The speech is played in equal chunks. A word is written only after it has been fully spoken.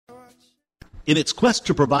In its quest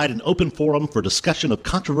to provide an open forum for discussion of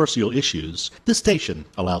controversial issues, this station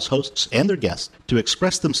allows hosts and their guests to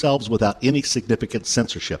express themselves without any significant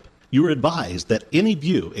censorship. You are advised that any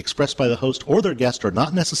view expressed by the host or their guest are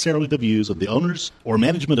not necessarily the views of the owners or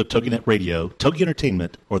management of TogiNet Radio, Togi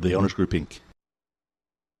Entertainment, or the Owners Group, Inc.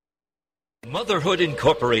 Motherhood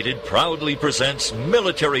Incorporated proudly presents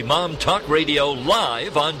Military Mom Talk Radio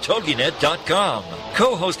live on TogiNet.com.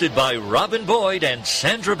 Co-hosted by Robin Boyd and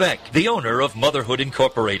Sandra Beck, the owner of Motherhood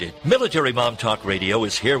Incorporated. Military Mom Talk Radio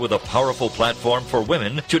is here with a powerful platform for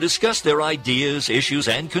women to discuss their ideas, issues,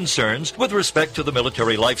 and concerns with respect to the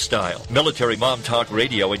military lifestyle. Military Mom Talk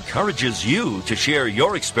Radio encourages you to share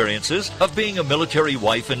your experiences of being a military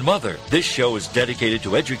wife and mother. This show is dedicated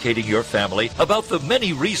to educating your family about the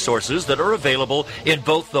many resources that are available in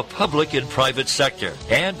both the public and private sector,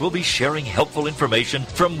 and we'll be sharing helpful information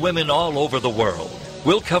from women all over the world.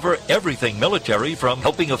 We'll cover everything military, from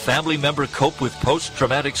helping a family member cope with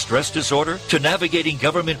post-traumatic stress disorder, to navigating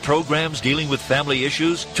government programs dealing with family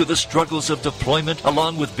issues, to the struggles of deployment,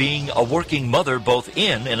 along with being a working mother both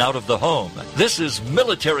in and out of the home. This is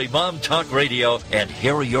Military Mom Talk Radio, and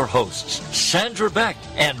here are your hosts, Sandra Beck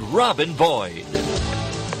and Robin Boyd.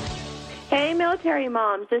 Hey, military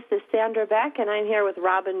moms, this is Sandra Beck, and I'm here with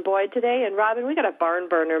Robin Boyd today. And Robin, we got a barn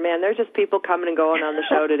burner, man. There's just people coming and going on the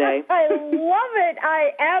show today. I love it.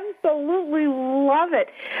 I absolutely love it.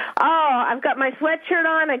 Oh, I've got my sweatshirt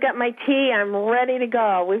on. I got my tea. I'm ready to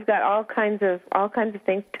go. We've got all kinds of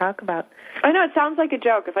things to talk about. I know, it sounds like a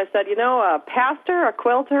joke. If I said, a pastor, a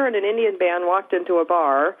quilter, and an Indian band walked into a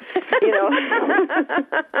bar,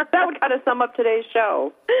 that would kind of sum up today's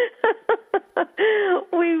show.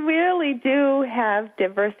 We really do have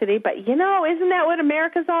diversity, but, isn't that what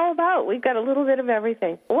America's all about? We've got a little bit of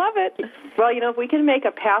everything. Love it. Well, if we can make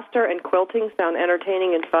a pastor and quilting sound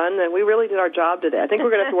entertaining and fun, then we really did our job today. I think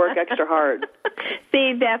we're going to have to work extra hard.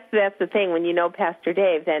 See, that's the thing. When you know Pastor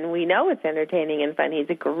Dave, then we know it's entertaining and fun. He's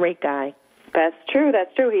a great guy. That's true.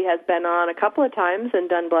 He has been on a couple of times and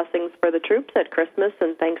done blessings for the troops at Christmas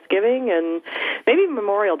and Thanksgiving and maybe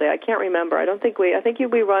Memorial Day. I can't remember. I think we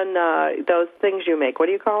run those things you make. What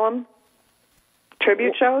do you call them?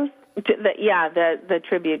 Tribute shows? The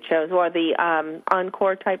tribute shows, or the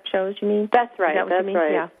encore type shows, you mean? That's right. That's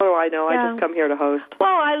right. Yeah. Oh, I know. Yeah. I just come here to host. Well,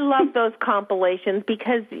 I love those compilations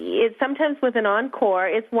because sometimes with an encore,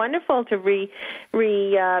 it's wonderful to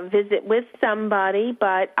revisit with somebody,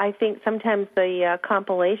 but I think sometimes the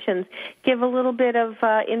compilations give a little bit of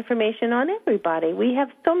information on everybody. We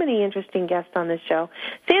have so many interesting guests on this show.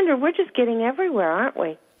 Sandra, we're just getting everywhere, aren't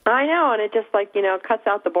we? I know, and it just, cuts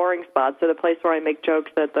out the boring spots or the place where I make jokes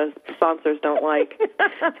that the sponsors don't like.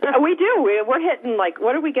 We do. We're hitting,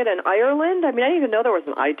 what did we get in Ireland? I didn't even know there was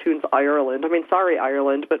an iTunes Ireland. Sorry,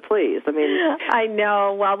 Ireland, but please. I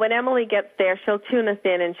know. Well, when Emily gets there, she'll tune us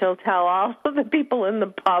in, and she'll tell all of the people in the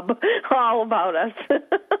pub all about us.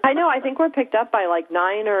 I know. I think we're picked up by,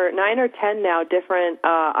 9 or 10 now different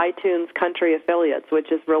iTunes country affiliates,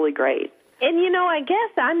 which is really great. And, I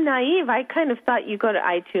guess I'm naive. I kind of thought you go to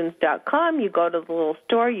iTunes.com, you go to the little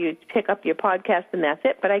store, you pick up your podcast, and that's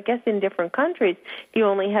it. But I guess in different countries, you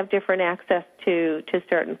only have different access to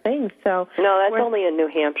certain things. So no, that's only in New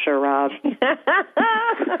Hampshire, Rob.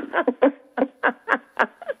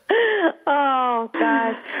 Oh,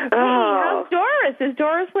 gosh. Hey, how's Doris? Is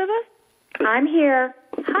Doris with us? I'm here.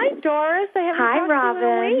 Hi, Doris. I haven't talked Robin. to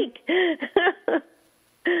you in a week.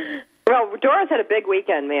 Well, Doris had a big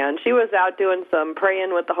weekend, man. She was out doing some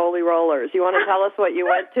praying with the Holy Rollers. You want to tell us what you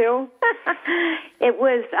went to? It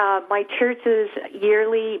was my church's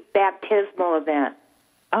yearly baptismal event.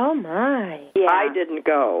 Oh, my. Yeah. I didn't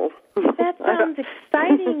go. That sounds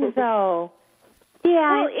exciting, though.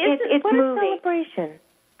 Yeah, well, it's what moving. a celebration.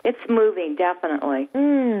 It's moving, definitely.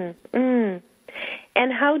 And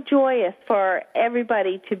how joyous for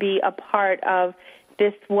everybody to be a part of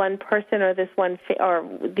this one person or this one or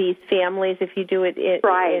these families, if you do it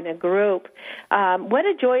in a group. What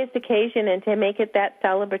a joyous occasion, and to make it that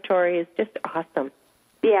celebratory is just awesome.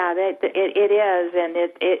 Yeah, it is, and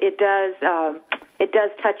it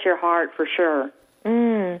does touch your heart for sure.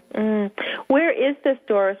 Where is this,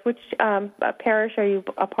 Doris? Which parish are you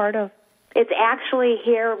a part of? It's actually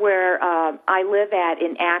here where I live at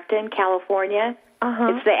in Acton, California.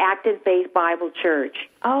 It's the Acton Faith Bible Church.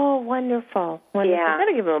 Oh, wonderful. Yeah. I've got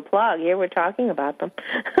to give them a plug. Here we're talking about them.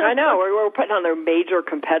 I know. We're putting on their major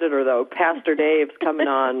competitor, though. Pastor Dave's coming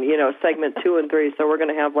on, segment 2 and 3, so we're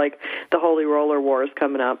going to have, the Holy Roller Wars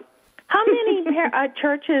coming up. How many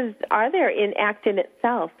churches are there in Acton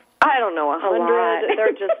itself? I don't know, 100.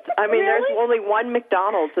 They're just, I mean, Really? There's only one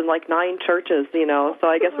McDonald's in like 9 churches, you know, so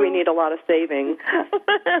I guess we need a lot of saving.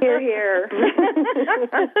 Hear, hear.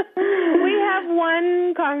 We have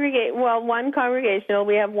one congregational,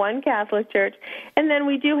 we have one Catholic church, and then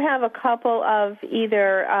we do have a couple of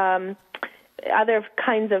either other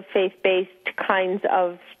kinds of faith-based kinds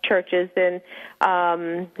of churches, and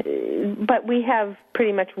but we have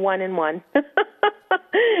pretty much one and one.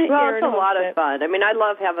 Well, it's a lot of fun. I mean, I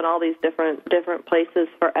love having all these different places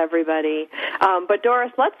for everybody. But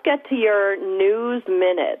Doris, let's get to your news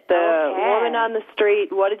minute. The woman on the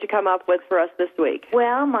street. What did you come up with for us this week?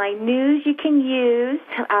 Well, my news you can use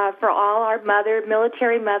for all our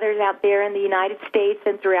military mothers out there in the United States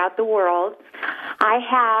and throughout the world. I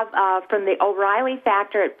have from the O'Reilly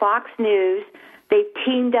Factor at Fox News. They've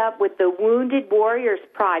teamed up with the Wounded Warriors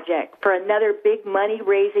Project for another big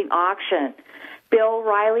money-raising auction. Bill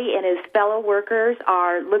O'Reilly and his fellow workers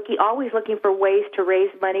are always looking for ways to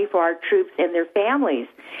raise money for our troops and their families.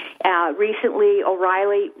 Recently,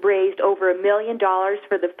 O'Reilly raised over $1 million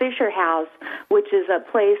for the Fisher House, which is a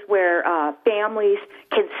place where families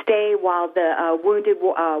can stay while the wounded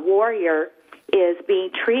warrior is being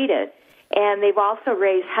treated. And they've also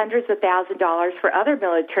raised hundreds of thousands of dollars for other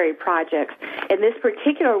military projects. And this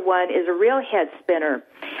particular one is a real head spinner.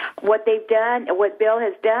 What Bill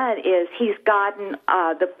has done is he's gotten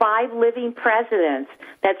the 5 living presidents,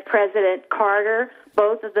 that's President Carter,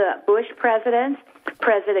 both of the Bush presidents,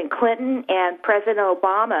 President Clinton, and President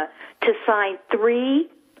Obama, to sign 3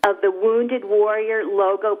 of the Wounded Warrior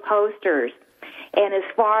logo posters. And as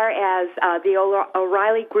far as the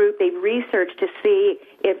O'Reilly Group, they've researched to see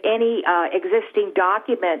if any existing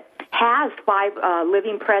document has 5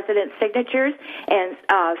 living president signatures, and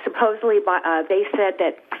supposedly they said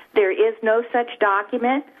that there is no such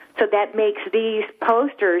document, so that makes these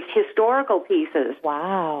posters historical pieces.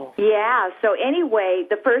 Wow. Yeah, so anyway,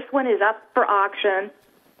 the first one is up for auction,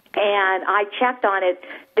 and I checked on it.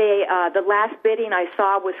 The last bidding I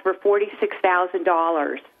saw was for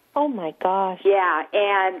 $46,000. Oh, my gosh. Yeah,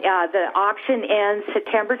 and the auction ends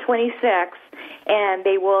September 26th, and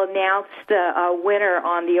they will announce the winner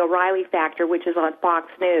on the O'Reilly Factor, which is on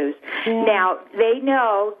Fox News. Yeah. Now, they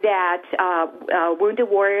know that Wounded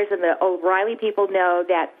Warriors and the O'Reilly people know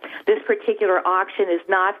that this particular auction is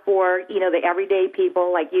not for, the everyday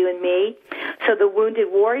people like you and me. So the Wounded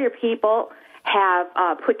Warrior people have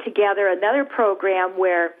put together another program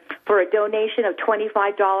where for a donation of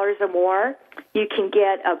 $25 or more, you can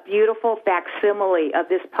get a beautiful facsimile of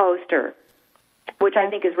this poster, which I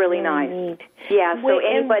think is really nice. Neat. Yeah, so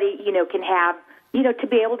anybody, can have, to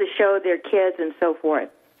be able to show their kids and so forth.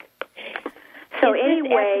 So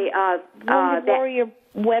anyway, Wounded Warrior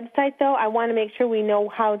website, though, I want to make sure we know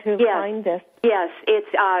how to find this. Yes,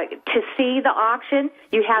 it's to see the auction,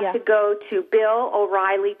 you have to go to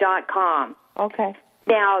BillO'Reilly.com. Okay.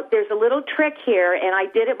 Now, there's a little trick here, and I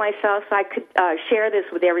did it myself so I could share this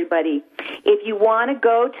with everybody. If you want to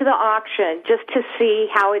go to the auction just to see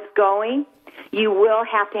how it's going, you will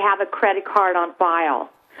have to have a credit card on file.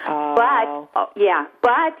 Oh.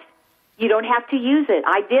 But you don't have to use it.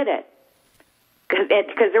 I did it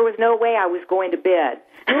because there was no way I was going to bid,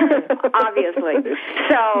 obviously.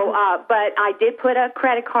 So, but I did put a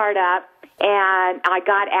credit card up, and I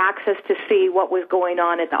got access to see what was going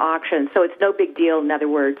on at the auction. So it's no big deal, in other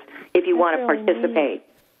words, if you want to participate. Neat.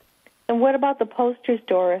 And what about the posters,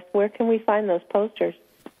 Doris? Where can we find those posters?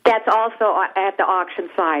 That's also at the auction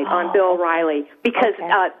site on Bill O'Reilly, because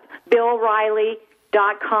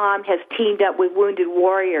BillO'Reilly.com has teamed up with Wounded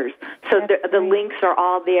Warriors. So the links are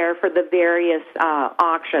all there for the various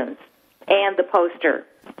auctions and the poster.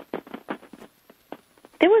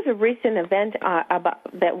 There was a recent event about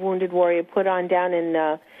that Wounded Warrior put on down in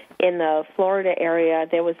the Florida area.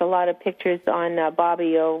 There was a lot of pictures on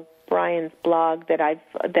Bobby O'Brien's blog that I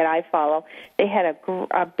follow. They had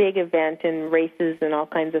a big event and races and all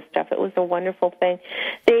kinds of stuff. It was a wonderful thing.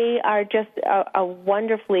 They are just a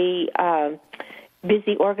wonderfully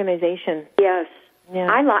busy organization. Yes. Yeah.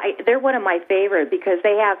 They're one of my favorite because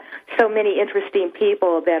they have so many interesting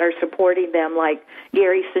people that are supporting them, like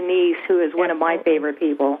Gary Sinise, who is one of my favorite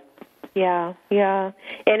people. Yeah.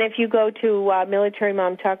 And if you go to Military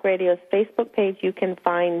Mom Talk Radio's Facebook page, you can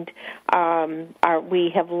find we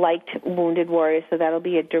have liked Wounded Warriors, so that'll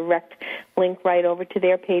be a direct link right over to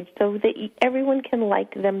their page so that everyone can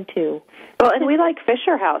like them too. Well, and we like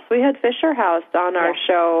Fisher House. We had Fisher House on our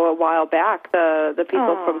show a while back, the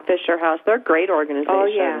people from Fisher House. They're a great organization. Oh,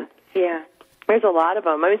 yeah. There's a lot of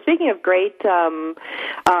them. I mean, speaking of great, kind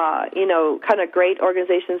of great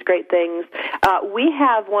organizations, great things, We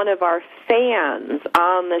have one of our fans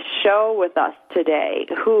on the show with us today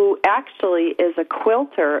who actually is a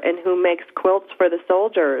quilter and who makes quilts for the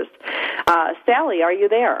soldiers. Sally, are you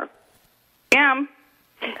there? I am.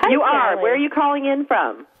 You are. Sally. Where are you calling in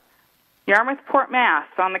from? Yarmouthport, Mass,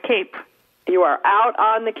 on the Cape. You are out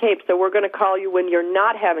on the Cape, so we're going to call you when you're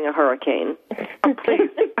not having a hurricane. Please.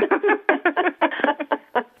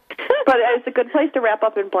 But it's a good place to wrap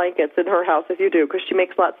up in blankets in her house if you do, because she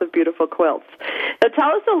makes lots of beautiful quilts. Now, tell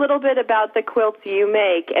us a little bit about the quilts you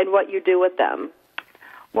make and what you do with them.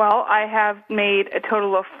 Well, I have made a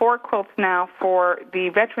total of 4 quilts now for the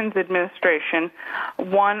Veterans Administration,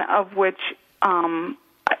 one of which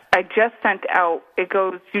I just sent out. It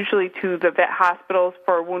goes usually to the vet hospitals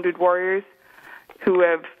for wounded warriors who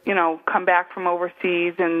have, come back from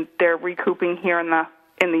overseas and they're recouping here in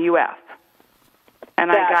the U.S. And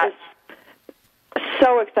That is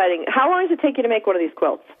so exciting. How long does it take you to make one of these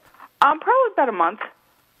quilts? Probably about a month.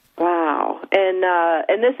 Wow. And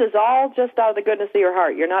this is all just out of the goodness of your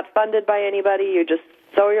heart. You're not funded by anybody. You just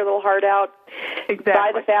sew your little heart out, Exactly.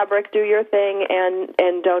 buy the fabric, do your thing,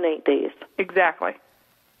 and donate these. Exactly.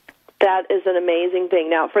 That is an amazing thing.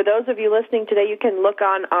 Now, for those of you listening today, you can look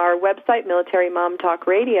on our website, Military Mom Talk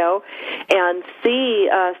Radio, and see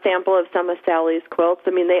a sample of some of Sally's quilts. I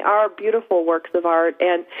mean, they are beautiful works of art,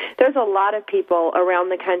 and there's a lot of people around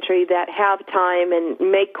the country that have time and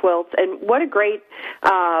make quilts. And what a great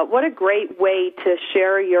way to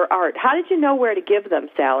share your art. How did you know where to give them,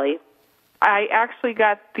 Sally? I actually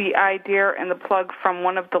got the idea and the plug from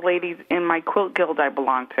one of the ladies in my quilt guild I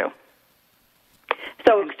belong to.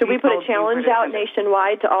 So should we put a challenge out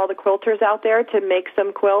nationwide to all the quilters out there to make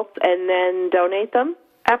some quilts and then donate them?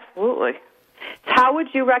 Absolutely. How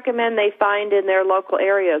would you recommend they find in their local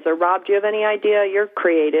areas? Or, Rob, do you have any idea? You're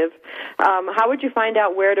creative. How would you find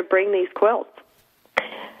out where to bring these quilts?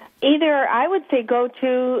 Either I would say go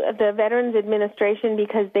to the Veterans Administration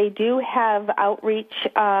because they do have outreach.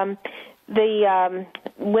 The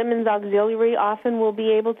Women's Auxiliary often will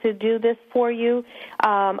be able to do this for you.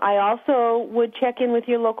 I also would check in with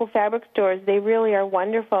your local fabric stores. They really are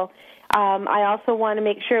wonderful. I also want to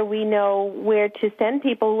make sure we know where to send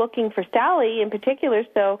people looking for Sally in particular,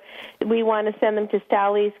 so we want to send them to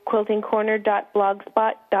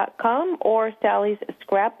sallysquiltingcorner.blogspot.com or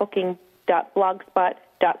sallysschrapbooking.blogspot.com.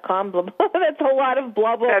 Blah, blah. That's a lot of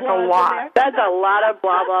blah, blah, That's blah. a lot. That's a lot of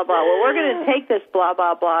blah, blah, blah. Well, we're going to take this blah,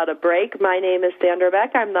 blah, blah to break. My name is Sandra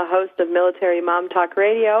Beck. I'm the host of Military Mom Talk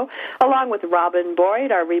Radio. Along with Robin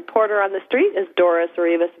Boyd, our reporter on the street is Doris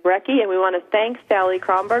Rivas-Brecky, and we want to thank Sally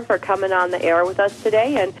Kronberg for coming on the air with us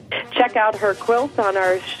today. And check out her quilts on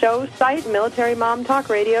our show site,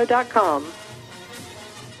 MilitaryMomTalkRadio.com.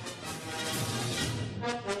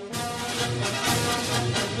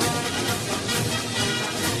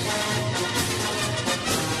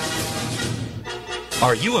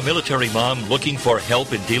 Are you a military mom looking for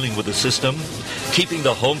help in dealing with the system? Keeping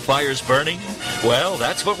the home fires burning? Well,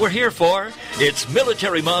 that's what we're here for. It's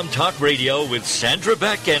Military Mom Talk Radio with Sandra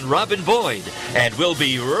Beck and Robin Boyd. And we'll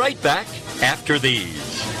be right back after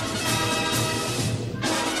these.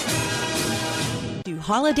 Do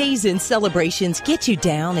holidays and celebrations get you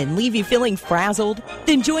down and leave you feeling frazzled?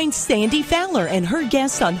 Then join Sandy Fowler and her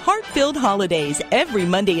guests on Heart-Filled Holidays every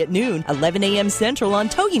Monday at noon, 11 a.m. Central on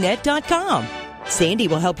TogiNet.com. Sandy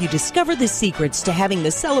will help you discover the secrets to having the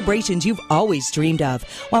celebrations you've always dreamed of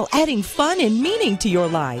while adding fun and meaning to your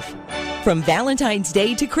life. From Valentine's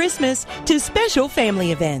Day to Christmas to special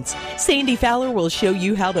family events, Sandy Fowler will show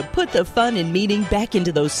you how to put the fun and meaning back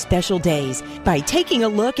into those special days by taking a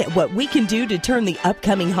look at what we can do to turn the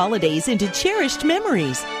upcoming holidays into cherished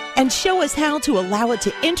memories and show us how to allow it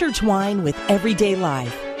to intertwine with everyday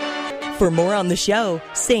life. For more on the show,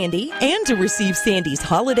 Sandy, and to receive Sandy's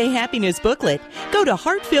Holiday Happiness booklet, go to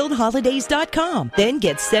heartfilledholidays.com. Then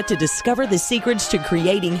get set to discover the secrets to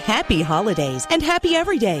creating happy holidays and happy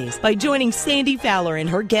everydays by joining Sandy Fowler and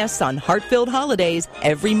her guests on Heart-Filled Holidays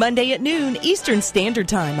every Monday at noon Eastern Standard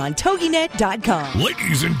Time on TogiNet.com.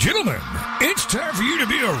 Ladies and gentlemen, it's time for you to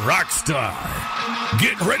be a rock star.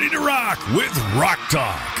 Get ready to rock with Rock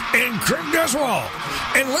Talk and Craig Deswald,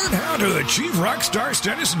 and learn how to achieve rock star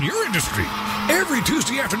status in your industry every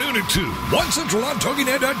Tuesday afternoon at 2, 1 Central on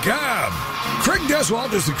TogiNet.com. Craig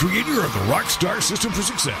Deswald is the creator of the Rockstar System for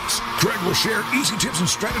Success. Craig will share easy tips and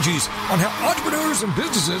strategies on how entrepreneurs and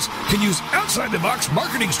businesses can use outside-the-box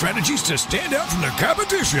marketing strategies to stand out from their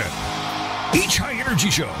competition. Each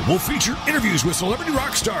high-energy show will feature interviews with celebrity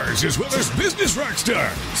rock stars as well as business rock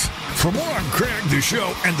stars. For more on Craig, the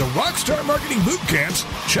show, and the Rockstar Marketing Boot Camps,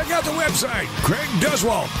 check out the website,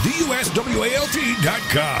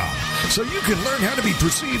 CraigDuswalt.com, so you can learn how to be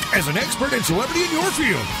perceived as an expert and celebrity in your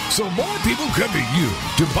field, so more people come to you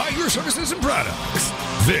to buy your services and products.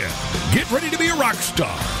 Then, get ready to be a rock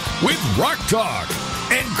star with Rock Talk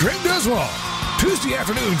and Craig Duswalt. Tuesday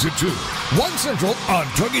afternoons at 2, 1 Central on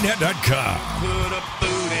TogiNet.com. Put a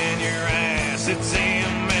boot in your ass, it's the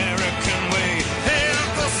American way. Hey,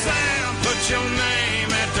 Uncle Sam, put your name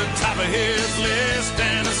at the top of his list,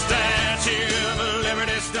 and the Statue of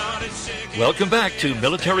Liberty started shaking. Welcome back to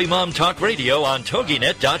Military Mom Talk Radio on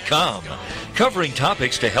TogiNet.com. Covering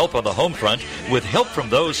topics to help on the home front with help from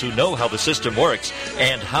those who know how the system works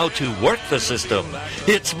and how to work the system.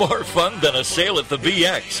 It's more fun than a sale at the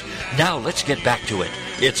BX. Now let's get back to it.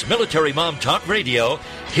 It's Military Mom Talk Radio.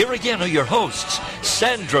 Here again are your hosts,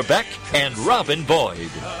 Sandra Beck and Robin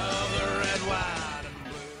Boyd.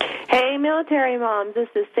 Hey, Military Moms, this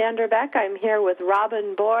is Sandra Beck. I'm here with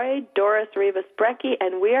Robin Boyd, Doris Rivas-Brecky,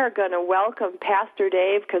 and we are going to welcome Pastor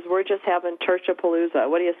Dave because we're just having Church-a-Palooza.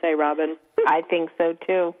 What do you say, Robin? I think so,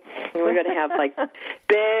 too. We're going to have, like,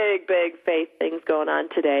 big faith things going on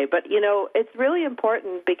today. But, you know, it's really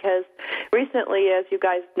important because recently, as you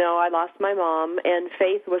guys know, I lost my mom, and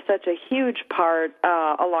faith was such a huge part,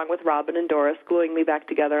 along with Robin and Doris, gluing me back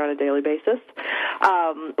together on a daily basis.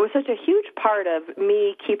 Was such a huge part of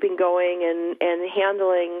me keeping going and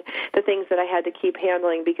handling the things that I had to keep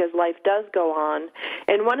handling because life does go on.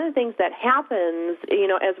 And one of the things that happens, you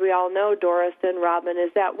know, as we all know, Doris and Robin,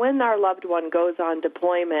 is that when our loved one goes on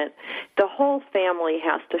deployment, the whole family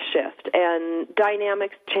has to shift and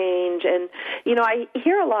dynamics change. And, you know, I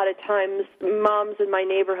hear a lot of times moms in my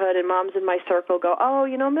neighborhood and moms in my circle go, oh,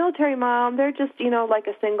 you know, military mom, they're just, you know, like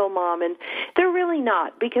a single mom. And they're really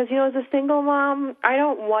not because, you know, as a single mom, I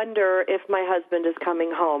don't wonder if my husband is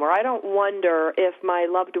coming home or I don't wonder if my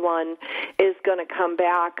loved one is going to come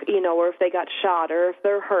back, you know, or if they got shot or if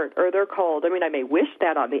they're hurt or they're cold. I mean, I may wish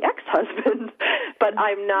that on the ex-husband, but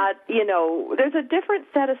I'm not, you know, there's a different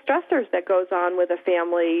set of stressors that goes on with a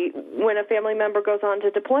family when a family member goes on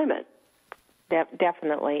to deployment.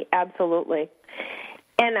 Definitely, absolutely.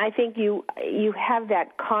 And I think you have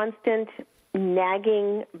that constant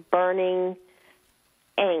nagging, burning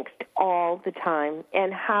angst all the time,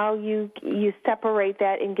 and how you separate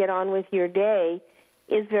that and get on with your day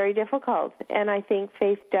is very difficult. And I think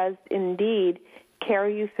faith does indeed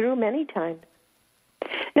carry you through many times.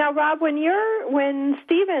 Now, Rob, when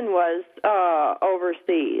Stephen was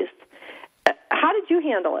overseas, how did you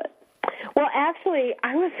handle it? Well, actually,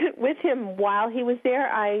 I wasn't with him while he was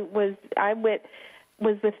there. I was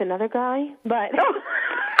with another guy, but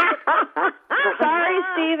sorry,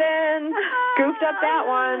 Stephen, goofed up that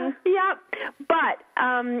one. Yep, but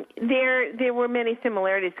there were many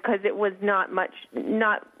similarities because it was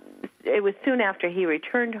it was soon after he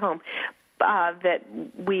returned home that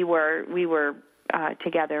we were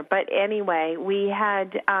together. But anyway, we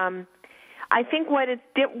had. I think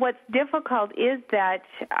what's difficult is that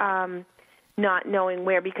not knowing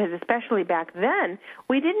where, because especially back then,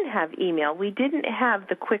 we didn't have email. We didn't have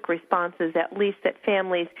the quick responses, at least that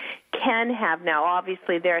families can have now.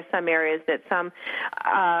 Obviously, there are some areas that some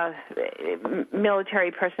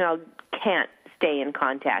military personnel can't stay in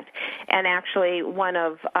contact. And actually, one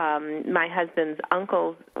of my husband's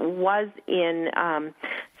uncles was in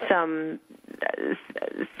some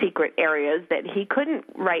secret areas that he couldn't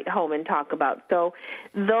write home and talk about. So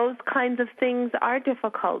those kinds of things are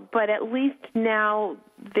difficult, but at least now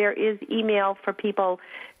there is email for people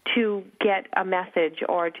to get a message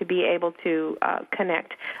or to be able to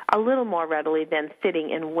connect a little more readily than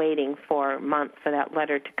sitting and waiting for months for that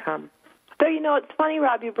letter to come. So, you know, it's funny,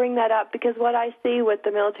 Rob, you bring that up because what I see with the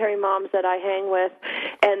military moms that I hang with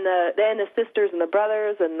and the sisters and the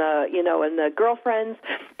brothers and the girlfriends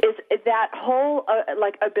is that whole,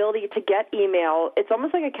 ability to get email. It's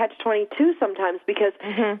almost like a catch-22 sometimes because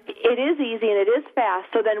it is easy and it is fast.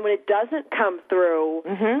 So then when it doesn't come through,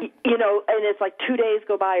 you know, and it's like 2 days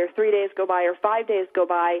go by or 3 days go by or 5 days go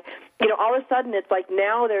by, you know, all of a sudden it's like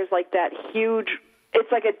now there's like that huge,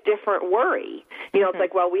 it's like a different worry. You know, it's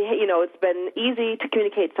like, well, it's been easy to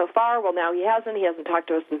communicate so far. Well, now he hasn't talked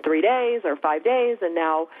to us in 3 days or 5 days, and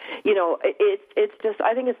now, you know, it's just,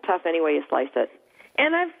 I think it's tough any way you slice it.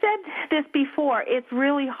 And I've said this before, it's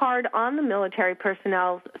really hard on the military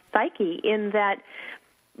personnel's psyche in that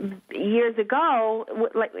years ago,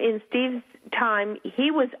 like in Steve's time,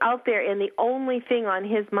 he was out there and the only thing on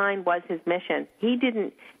his mind was his mission. He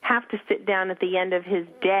didn't have to sit down at the end of his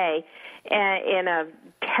day in a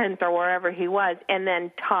tent or wherever he was and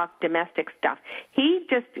then talk domestic stuff. He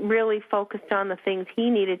just really focused on the things he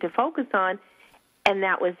needed to focus on, and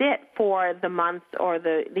that was it for the months or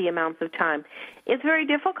the amounts of time. It's very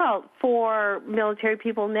difficult for military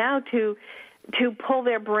people now to pull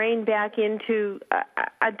their brain back into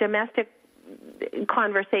a domestic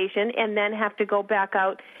conversation and then have to go back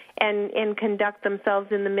out and conduct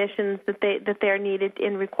themselves in the missions that they're needed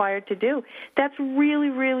and required to do. That's really,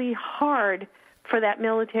 really hard for that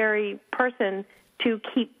military person to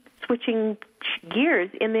keep switching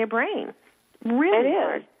gears in their brain. Really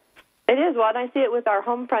hard. It is. Well, and I see it with our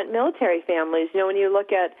home front military families. You know, when you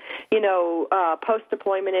look at,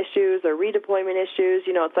 post-deployment issues or redeployment issues,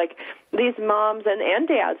 it's like these moms and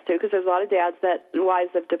dads, too, because there's a lot of dads that wives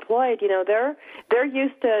have deployed, they're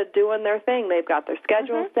used to doing their thing. They've got their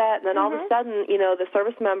schedule set, and then all of a sudden, the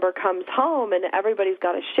service member comes home and everybody's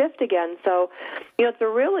got to shift again. So, it's a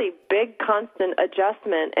really big, constant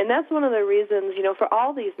adjustment. And that's one of the reasons, for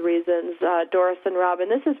all these reasons, Doris and Robin,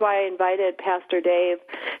 this is why I invited Pastor Dave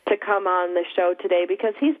to come on the show today,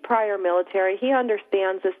 because he's prior military. He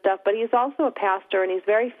understands this stuff, but he's also a pastor, and he's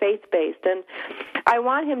very faith-based. And I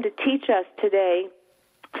want him to teach us today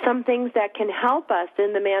some things that can help us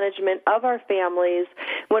in the management of our families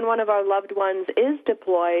when one of our loved ones is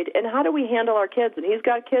deployed, and how do we handle our kids? And he's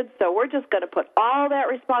got kids, so we're just going to put all that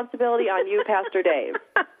responsibility on you, Pastor Dave.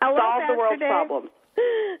 Solve the world's problems.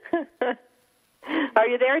 Are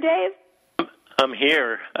you there, Dave? I'm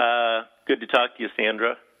here. Good to talk to you,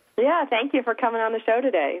 Sandra. Yeah, thank you for coming on the show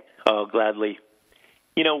today. Oh, gladly.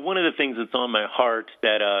 One of the things that's on my heart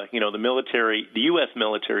that, the military, the U.S.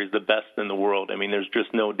 military is the best in the world. I mean, there's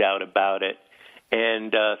just no doubt about it.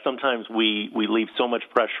 And sometimes we leave so much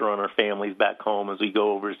pressure on our families back home as we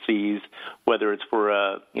go overseas, whether it's for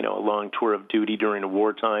a long tour of duty during a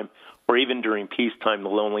wartime or even during peacetime, the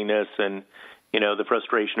loneliness and, the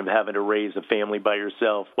frustration of having to raise a family by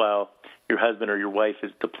yourself while your husband or your wife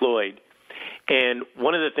is deployed. And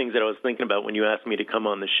one of the things that I was thinking about when you asked me to come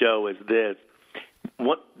on the show is this.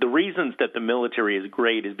 The reasons that the military is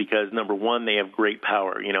great is because, number one, they have great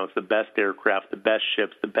power. It's the best aircraft, the best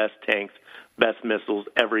ships, the best tanks, best missiles,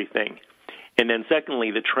 everything. And then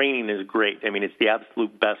secondly, the training is great. I mean, it's the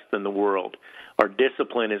absolute best in the world. Our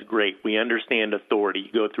discipline is great. We understand authority.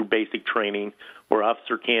 You go through basic training or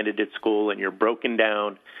officer candidate school, and you're broken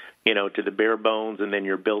down, to the bare bones, and then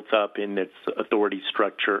you're built up in its authority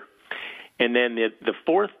structure. And then the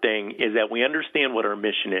fourth thing is that we understand what our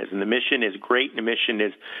mission is, and the mission is great, and the mission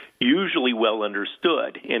is usually well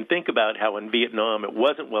understood. And think about how in Vietnam it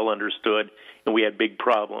wasn't well understood, and we had big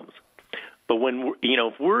problems. But when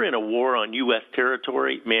if we're in a war on U.S.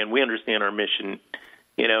 territory, man, we understand our mission,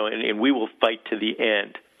 and we will fight to the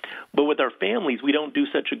end. But with our families, we don't do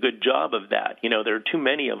such a good job of that. There are too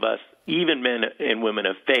many of us, even men and women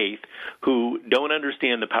of faith, who don't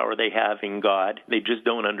understand the power they have in God. They just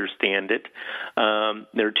don't understand it.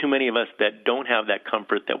 There are too many of us that don't have that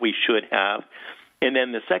comfort that we should have. And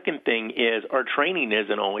then the second thing is our training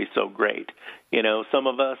isn't always so great. Some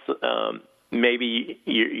of us, maybe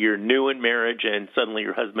you're new in marriage and suddenly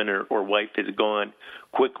your husband or wife is gone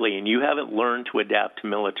quickly, and you haven't learned to adapt to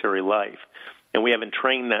military life. And we haven't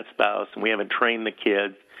trained that spouse, and we haven't trained the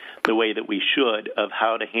kids the way that we should of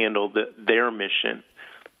how to handle their mission.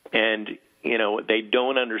 And, they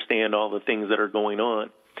don't understand all the things that are going on.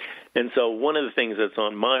 And so one of the things that's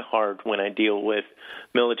on my heart when I deal with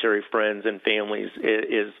military friends and families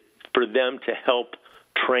is for them to help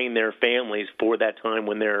train their families for that time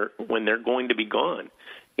when they're going to be gone.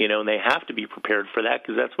 And they have to be prepared for that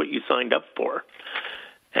because that's what you signed up for.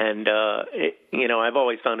 And, I've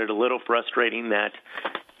always found it a little frustrating that,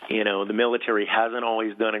 the military hasn't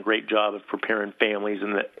always done a great job of preparing families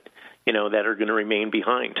and that are going to remain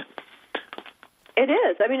behind. It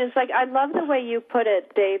is. I mean, it's like, I love the way you put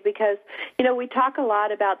it, Dave, because, we talk a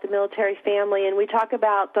lot about the military family and we talk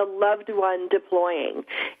about the loved one deploying,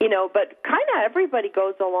 but kind of everybody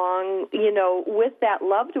goes along, with that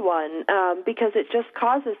loved one because it just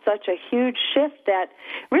causes such a huge shift that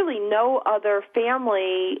really no other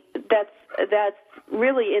family that's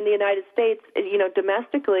really in the United States,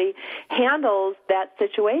 domestically handles that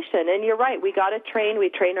situation. And you're right, we got to train. We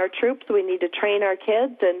train our troops. We need to train our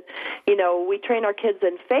kids, and, we train our kids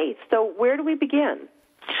in faith. So where do we begin?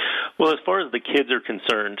 Well, as far as the kids are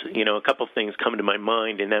concerned, a couple things come to my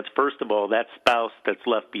mind, and that's, first of all, that spouse that's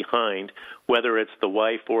left behind, whether it's the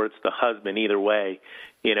wife or it's the husband, either way,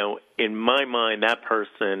 in my mind, that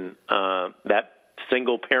person, that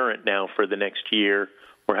single parent now for the next year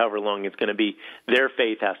or however long it's going to be, their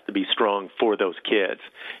faith has to be strong for those kids.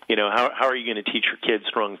 How are you going to teach your kids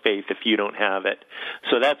strong faith if you don't have it?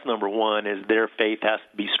 So that's number one, is their faith has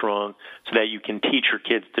to be strong so that you can teach your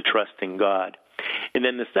kids to trust in God. And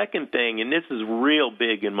then the second thing, and this is real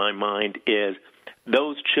big in my mind, is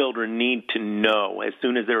those children need to know, as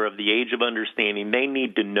soon as they're of the age of understanding, they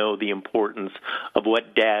need to know the importance of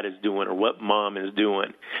what dad is doing or what mom is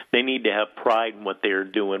doing. They need to have pride in what they're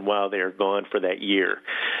doing while they're gone for that year.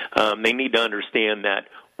 They need to understand that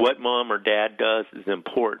what mom or dad does is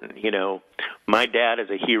important. My dad is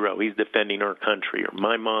a hero. He's defending our country. Or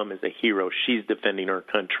my mom is a hero. She's defending our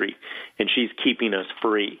country, and she's keeping us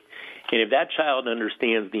free. And if that child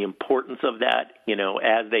understands the importance of that,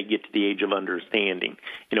 as they get to the age of understanding,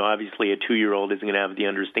 obviously a 2-year-old isn't going to have the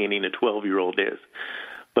understanding a 12-year-old is.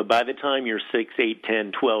 But by the time you're 6, 8,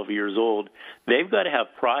 10, 12 years old, they've got to have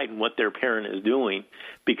pride in what their parent is doing,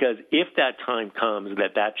 because if that time comes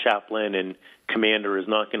that chaplain and commander is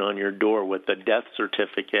knocking on your door with a death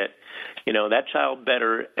certificate, that child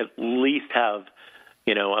better at least have,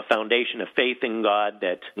 a foundation of faith in God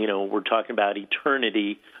that, we're talking about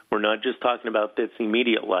eternity. We're not just talking about this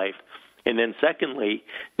immediate life. And then secondly,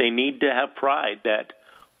 they need to have pride that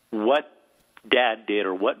what dad did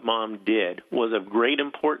or what mom did was of great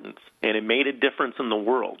importance, and it made a difference in the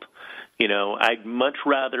world. I'd much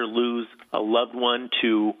rather lose a loved one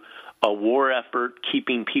to a war effort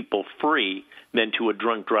keeping people free than to a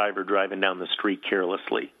drunk driver driving down the street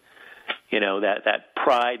carelessly. That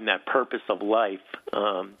pride and that purpose of life,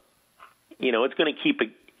 it's going to keep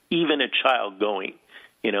even a child going.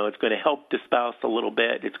 It's going to help the spouse a little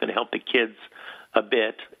bit. It's going to help the kids a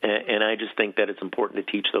bit. And I just think that it's important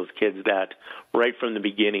to teach those kids that right from the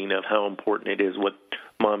beginning of how important it is what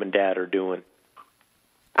mom and dad are doing.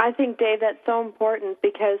 I think, Dave, that's so important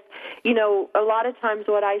because, a lot of times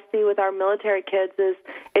what I see with our military kids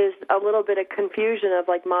is a little bit of confusion of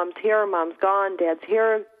like mom's here, mom's gone, dad's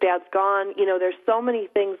here, dad's gone. There's so many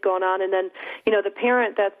things going on. And then, the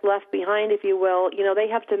parent that's left behind, if you will, they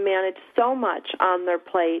have to manage so much on their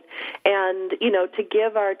plate. And, to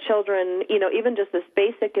give our children, even just this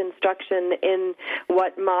basic instruction in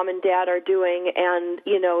what mom and dad are doing and,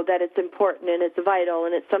 that it's important and it's vital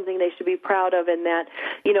and it's something they should be proud of, and that,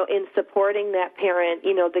 in supporting that parent,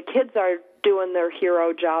 the kids are doing their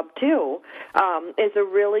hero job too, is a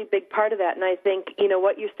really big part of that. And I think,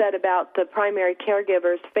 what you said about the primary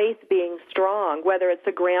caregiver's faith being strong, whether it's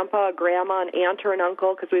a grandpa, a grandma, an aunt, or an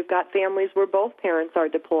uncle, because we've got families where both parents are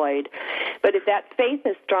deployed. But if that faith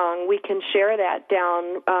is strong, we can share that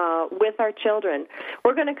down with our children.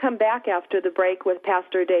 We're going to come back after the break with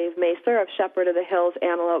Pastor Dave Macer of Shepherd of the Hills,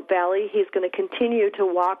 Antelope Valley. He's going to continue to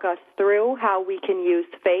walk us through how we can use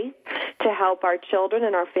faith to help our children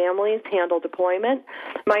and our families handle deployment.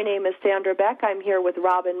 My name is Sandra Beck. I'm here with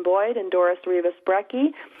Robin Boyd and Doris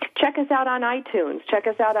Rivas-Brecky. Check us out on iTunes. Check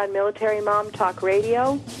us out on Military Mom Talk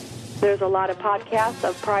Radio. There's a lot of podcasts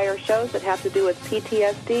of prior shows that have to do with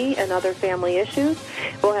PTSD and other family issues.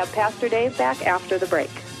 We'll have Pastor Dave back after the break.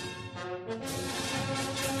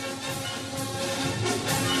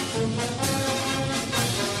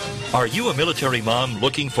 Are you a military mom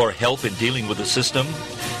looking for help in dealing with the system?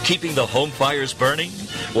 Keeping the home fires burning?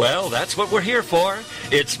 Well, that's what we're here for.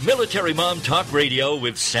 It's Military Mom Talk Radio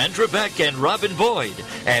with Sandra Beck and Robin Boyd.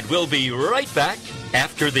 And we'll be right back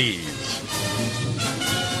after these.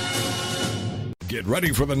 Get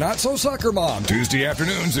ready for the Not So Soccer Mom, Tuesday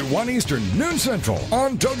afternoons at 1 Eastern, noon Central,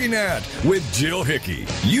 on TogiNet with Jill Hickey.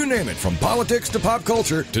 You name it, from politics to pop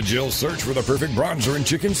culture to Jill's search for the perfect bronzer and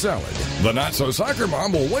chicken salad. The Not So Soccer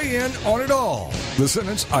Mom will weigh in on it all. The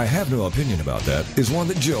sentence, "I have no opinion about that," is one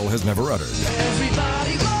that Jill has never uttered.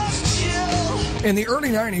 Everybody loves Jill. In the early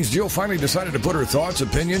 90s, Jill finally decided to put her thoughts,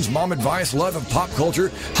 opinions, mom advice, love of pop culture,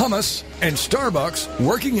 hummus, and Starbucks,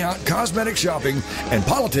 working out, cosmetic shopping, and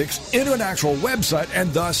politics into an actual website,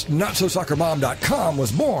 and thus NotSoSoccerMom.com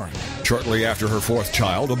was born. Shortly after her fourth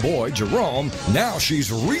child, a boy, Jerome, now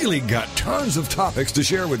she's really got tons of topics to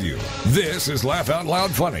share with you. This is Laugh Out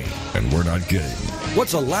Loud Funny, and we're not kidding.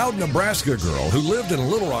 What's a loud Nebraska girl who lived in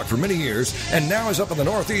Little Rock for many years and now is up in the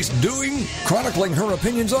Northeast doing? Chronicling her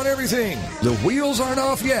opinions on everything. The wheels aren't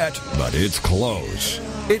off yet, but it's close.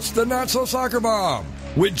 It's the Not So Soccer Mom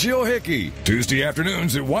with Jill Hickey, Tuesday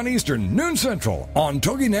afternoons at 1 Eastern, noon Central, on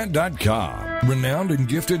TogiNet.com. Renowned and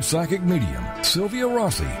gifted psychic medium Sylvia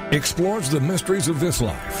Rossi explores the mysteries of this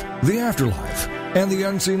life, the afterlife, and the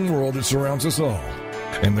unseen world that surrounds us all.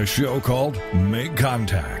 In the show called Make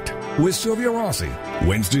Contact with Sylvia Rossi,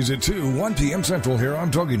 Wednesdays at 1 p.m. Central here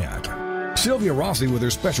on TogiNet. Sylvia Rossi, with her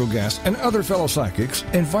special guests and other fellow psychics,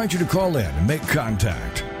 invite you to call in and make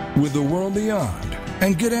contact with the world beyond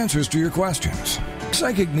and get answers to your questions.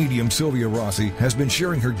 Psychic medium Sylvia Rossi has been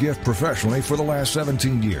sharing her gift professionally for the last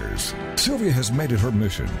 17 years. Sylvia has made it her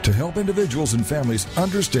mission to help individuals and families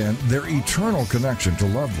understand their eternal connection to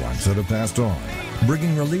loved ones that have passed on,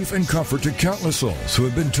 bringing relief and comfort to countless souls who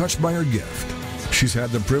have been touched by her gift. She's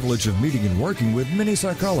had the privilege of meeting and working with many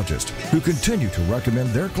psychologists who continue to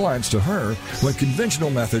recommend their clients to her when conventional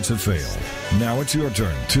methods have failed. Now it's your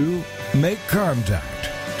turn to make contact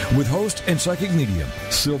with host and psychic medium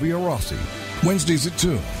Sylvia Rossi. Wednesdays at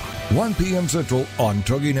 2, 1 p.m. Central on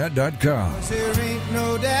TogiNet.com. There ain't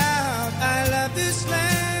no doubt I love this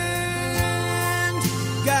land.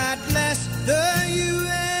 God bless the USA.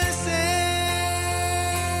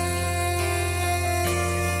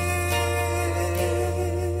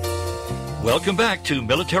 Welcome back to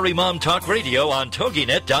Military Mom Talk Radio on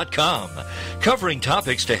TogiNet.com, covering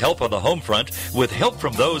topics to help on the home front with help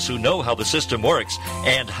from those who know how the system works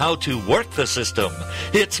and how to work the system.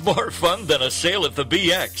 It's more fun than a sail at the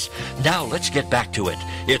BX. Now let's get back to it.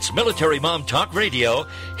 It's Military Mom Talk Radio.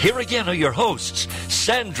 Here again are your hosts,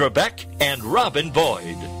 Sandra Beck and Robin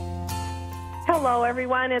Boyd. Hello,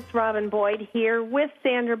 everyone. It's Robin Boyd here with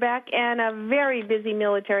Sandra Beck and a very busy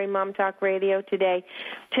Military Mom Talk Radio today.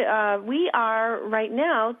 We are right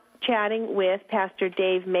now chatting with Pastor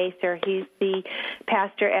Dave Macer. He's the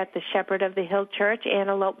pastor at the Shepherd of the Hill Church,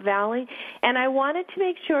 Antelope Valley. And I wanted to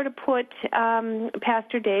make sure to put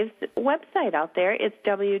Pastor Dave's website out there. It's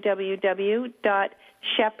www.shepherd,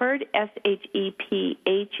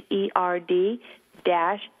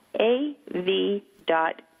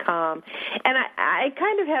 SHEPHERD-AV.com. And I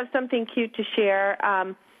kind of have something cute to share.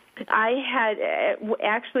 I had,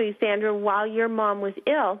 actually, Sandra, while your mom was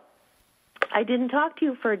ill, I didn't talk to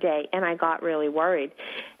you for a day, and I got really worried.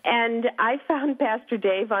 And I found Pastor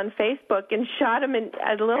Dave on Facebook and shot him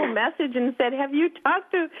a little message and said, have you talked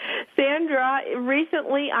to Sandra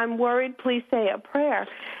recently? I'm worried. Please say a prayer.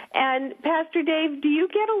 And, Pastor Dave, do you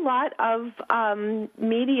get a lot of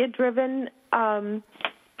media-driven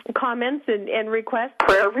comments and requests?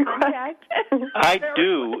 Prayer requests? I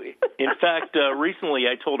do. In fact, recently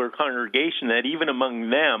I told our congregation that even among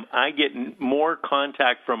them, I get more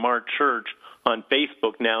contact from our church on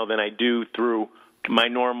Facebook now than I do through my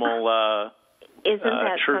normal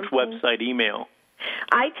church website email.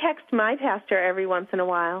 I text my pastor every once in a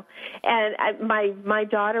while, and my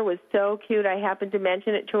daughter was so cute. I happened to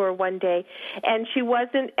mention it to her one day, and she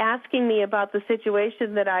wasn't asking me about the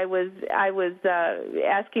situation that I was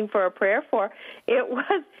asking for a prayer for. It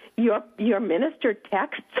was your minister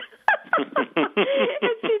texts.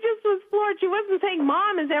 And she just was floored. She wasn't saying,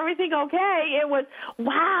 Mom, is everything okay? It was,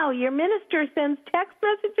 wow, your minister sends text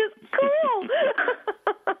messages? Cool.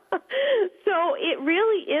 So it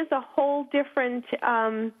really is a whole different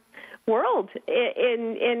world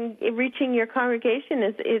in reaching your congregation.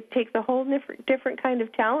 It takes a whole different kind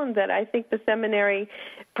of talent that I think the seminary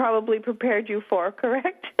probably prepared you for,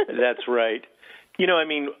 correct? That's right.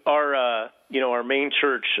 Our main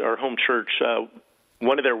church, our home church,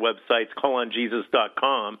 one of their websites,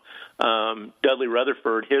 callonjesus.com, Dudley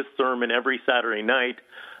Rutherford, his sermon every Saturday night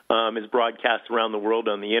is broadcast around the world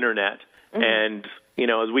on the Internet. Mm-hmm. And,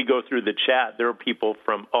 as we go through the chat, there are people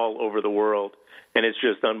from all over the world. And it's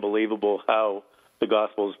just unbelievable how the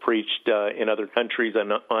gospel is preached in other countries,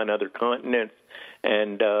 on other continents.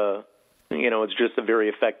 And, it's just a very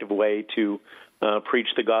effective way to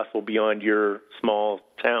preach the gospel beyond your small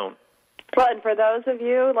town. Well, and for those of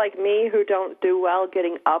you like me who don't do well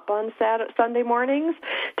getting up on Sunday mornings,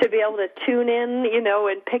 to be able to tune in,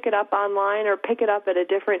 and pick it up online or pick it up at a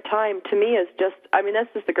different time, to me is just,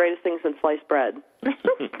 that's just the greatest thing since sliced bread.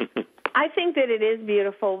 I think that it is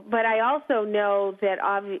beautiful, but I also know that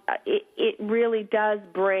it really does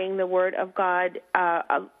bring the Word of God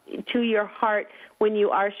to your heart when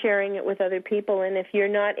you are sharing it with other people. And if you're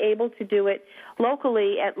not able to do it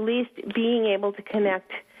locally, at least being able to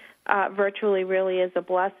connect virtually really is a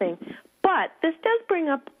blessing. But this does bring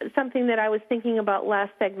up something that I was thinking about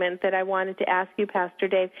last segment that I wanted to ask you, Pastor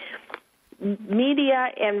Dave.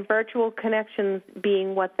 Media and virtual connections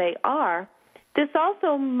being what they are, this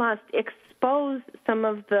also must expose some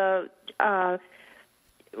of the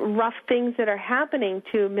rough things that are happening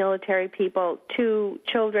to military people, to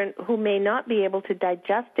children who may not be able to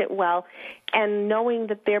digest it well, and knowing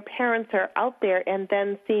that their parents are out there and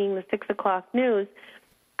then seeing the 6 o'clock news.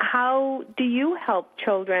 How do you help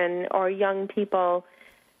children or young people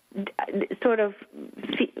sort of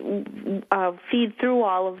feed through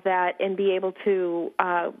all of that and be able to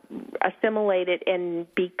assimilate it and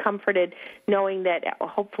be comforted knowing that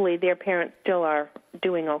hopefully their parents still are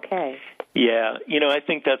doing okay. Yeah, I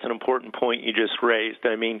think that's an important point you just raised.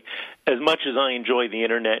 I mean, as much as I enjoy the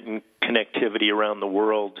internet and connectivity around the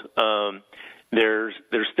world, there's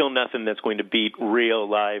still nothing that's going to beat real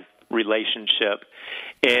live relationship.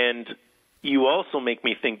 And you also make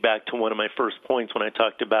me think back to one of my first points when I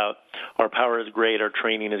talked about our power is great, our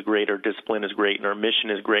training is great, our discipline is great, and our mission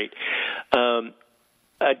is great. A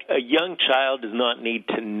young child does not need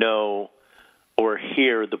to know or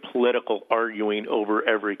hear the political arguing over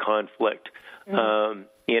every conflict. Mm-hmm.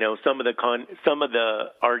 Some of the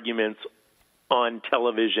arguments on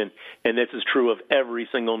television, and this is true of every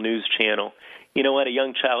single news channel. You know what? A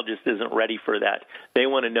young child just isn't ready for that. They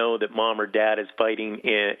want to know that mom or dad is fighting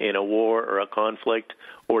in a war or a conflict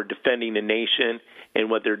or defending a nation, and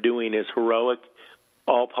what they're doing is heroic.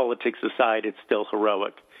 All politics aside, it's still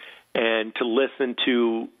heroic. And to listen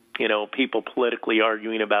to people politically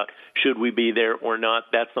arguing about should we be there or not,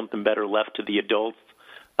 that's something better left to the adults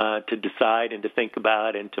to decide and to think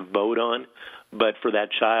about and to vote on. But for that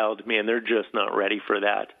child, man, they're just not ready for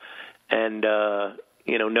that. And,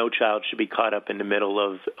 no child should be caught up in the middle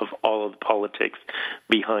of all of the politics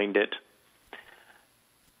behind it.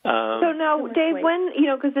 So now, Dave, when,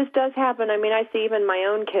 because this does happen, I mean, I see even my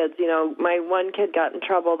own kids, my one kid got in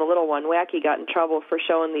trouble, the little one, Wacky, got in trouble for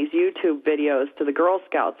showing these YouTube videos to the Girl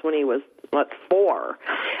Scouts when he was, 4.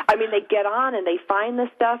 I mean, they get on and they find this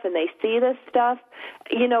stuff and they see this stuff,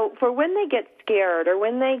 for when they get scared or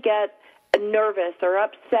when they get nervous or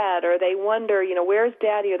upset or they wonder, where's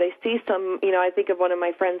Daddy, or they see some, I think of one of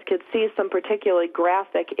my friend's kids sees some particularly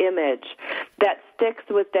graphic image that sticks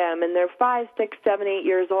with them and they're 5, 6, 7, 8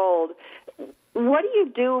 years old. What do you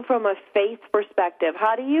do from a faith perspective?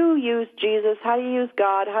 How do you use Jesus? How do you use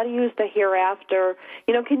God? How do you use the hereafter?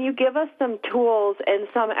 Can you give us some tools and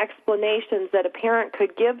some explanations that a parent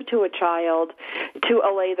could give to a child to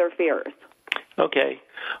allay their fears? Okay.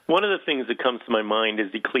 One of the things that comes to my mind is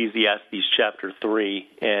Ecclesiastes chapter 3,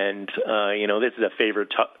 and this is a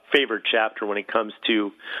favorite chapter when it comes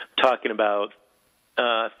to talking about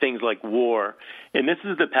things like war. And this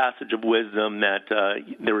is the passage of wisdom that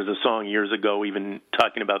there was a song years ago even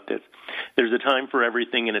talking about this. There's a time for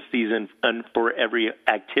everything and a season for every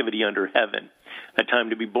activity under heaven, a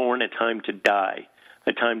time to be born, a time to die,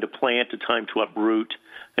 a time to plant, a time to uproot,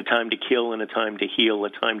 a time to kill and a time to heal, a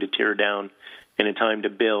time to tear down and a time to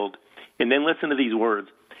build. And then listen to these words.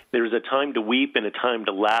 There's a time to weep and a time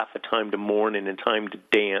to laugh, a time to mourn and a time to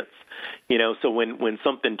dance. So when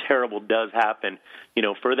something terrible does happen,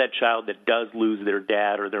 for that child that does lose their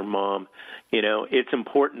dad or their mom, it's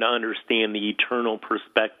important to understand the eternal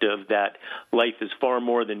perspective that life is far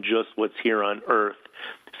more than just what's here on earth.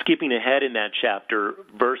 Skipping ahead in that chapter,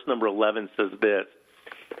 verse number 11 says this: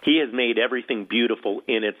 He has made everything beautiful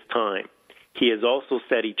in its time. He has also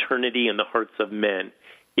set eternity in the hearts of men,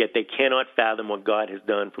 yet they cannot fathom what God has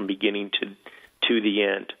done from beginning to the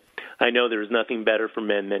end. I know there is nothing better for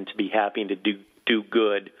men than to be happy and to do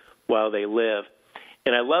good while they live.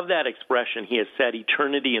 And I love that expression, he has set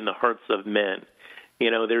eternity in the hearts of men.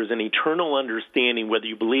 There's an eternal understanding, whether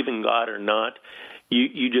you believe in God or not.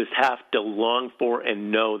 You just have to long for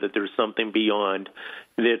and know that there's something beyond.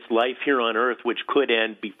 It's life here on earth which could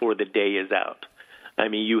end before the day is out. I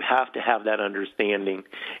mean, you have to have that understanding.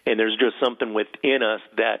 And there's just something within us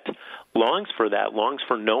that longs for that, longs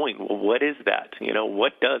for knowing, well, what is that?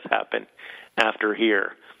 What does happen after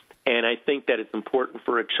here? And I think that it's important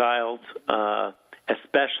for a child,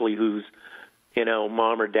 especially whose,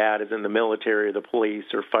 mom or dad is in the military or the police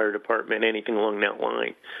or fire department, anything along that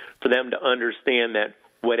line, for them to understand that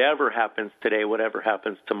whatever happens today, whatever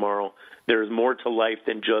happens tomorrow, there's more to life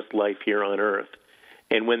than just life here on earth.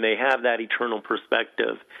 And when they have that eternal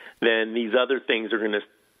perspective, then these other things are going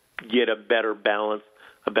to get a better balance,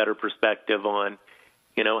 a better perspective on,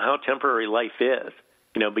 how temporary life is.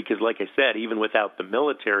 Because like I said, even without the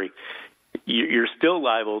military, you're still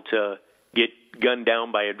liable to get gunned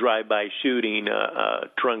down by a drive-by shooting, a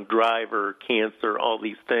drunk driver, cancer, all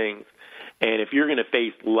these things. And if you're going to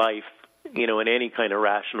face life, in any kind of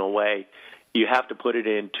rational way, you have to put it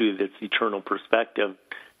into this eternal perspective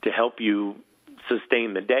to help you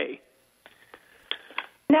sustain the day.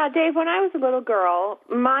 Now, Dave, when I was a little girl,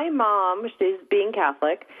 my mom, she's being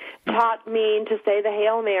Catholic, taught me to say the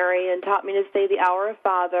Hail Mary and taught me to say the Our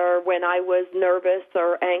Father when I was nervous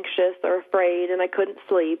or anxious or afraid and I couldn't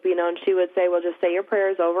sleep, and she would say, well, just say your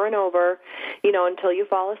prayers over and over, until you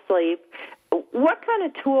fall asleep. what kind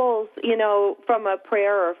of tools, from a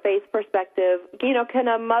prayer or faith perspective, can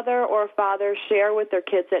a mother or father share with their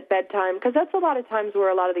kids at bedtime? Because that's a lot of times where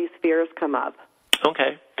a lot of these fears come up.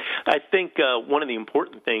 Okay. I think one of the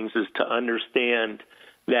important things is to understand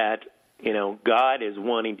that, God is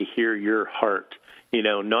wanting to hear your heart,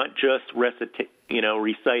 not just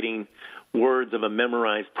reciting words of a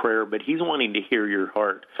memorized prayer, but he's wanting to hear your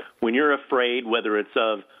heart. When you're afraid, whether it's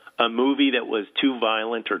of a movie that was too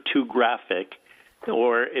violent or too graphic,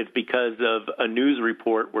 or it's because of a news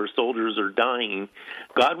report where soldiers are dying,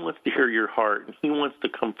 God wants to hear your heart, and he wants to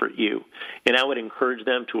comfort you. And I would encourage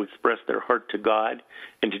them to express their heart to God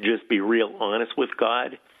and to just be real honest with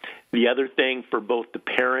God. The other thing for both the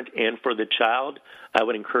parent and for the child, I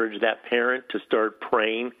would encourage that parent to start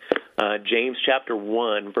praying. James chapter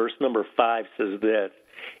 1, verse number 5 says this,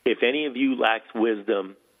 "If any of you lacks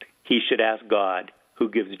wisdom, he should ask God, who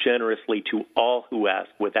gives generously to all who ask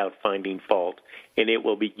without finding fault, and it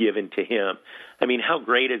will be given to him." I mean, how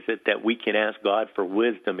great is it that we can ask God for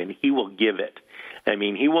wisdom, and he will give it. I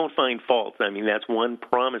mean, he won't find faults. I mean, that's one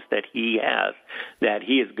promise that he has, that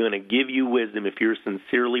he is going to give you wisdom if you're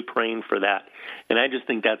sincerely praying for that. And I just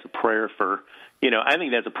think that's a prayer for, I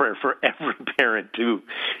think that's a prayer for every parent to,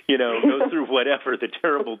 go through whatever the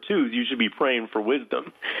terrible twos. You should be praying for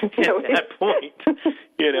wisdom at that point.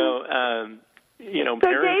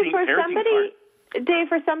 Parenting. Dave,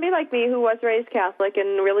 for somebody like me who was raised Catholic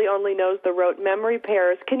and really only knows the rote memory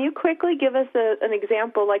prayers, can you quickly give us an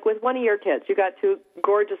example, like with one of your kids? You got two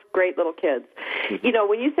gorgeous, great little kids.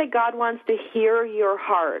 When you say God wants to hear your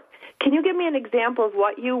heart, can you give me an example of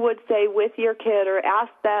what you would say with your kid or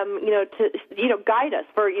ask them, to guide us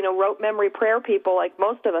for, rote memory prayer people like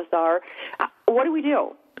most of us are? What do we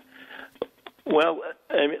do? Well,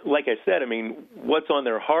 like I said, what's on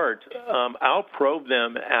their heart? I'll probe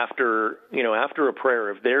them after a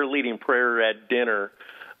prayer. If they're leading prayer at dinner,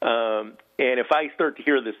 and if I start to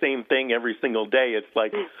hear the same thing every single day, it's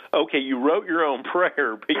like, okay, you wrote your own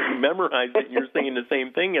prayer, but you memorized it, and you're saying the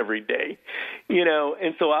same thing every day,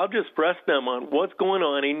 And so I'll just press them on what's going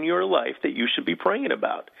on in your life that you should be praying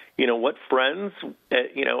about. What friends,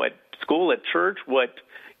 at school, at church, what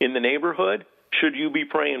in the neighborhood should you be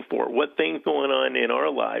praying for? What things going on in our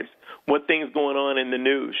lives? What things going on in the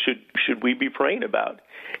news should we be praying about?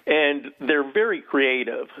 And they're very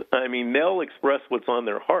creative. They'll express what's on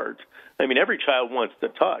their heart. Every child wants to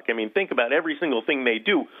talk. Think about every single thing they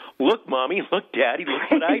do. Look, Mommy, look, Daddy, look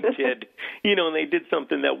what I did. And they did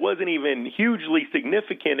something that wasn't even hugely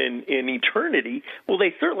significant in eternity. Well,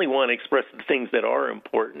 they certainly want to express the things that are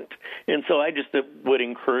important. And so I just would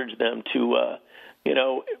encourage them to,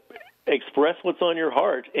 express what's on your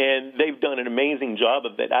heart, and they've done an amazing job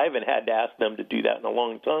of it. I haven't had to ask them to do that in a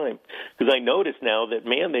long time, because I notice now that,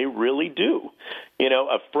 man, they really do.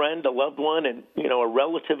 A friend, a loved one, and, a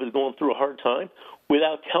relative is going through a hard time.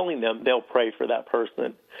 Without telling them, they'll pray for that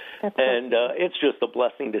person. And it's just a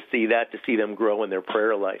blessing to see that, to see them grow in their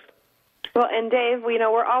prayer life. Well, and Dave,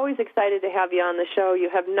 we're always excited to have you on the show. You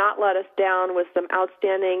have not let us down with some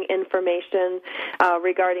outstanding information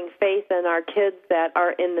regarding faith and our kids that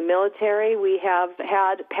are in the military. We have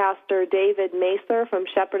had Pastor David Macer from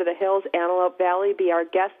Shepherd of the Hills, Antelope Valley, be our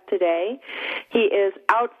guest today. He is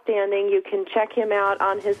outstanding. You can check him out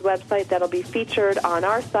on his website. That'll be featured on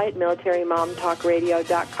our site,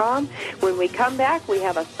 MilitaryMomTalkRadio.com. When we come back, we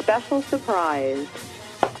have a special surprise.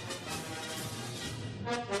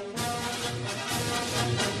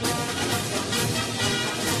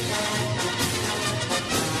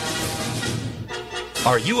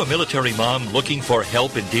 Are you a military mom looking for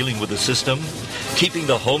help in dealing with the system? Keeping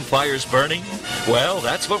the home fires burning? Well,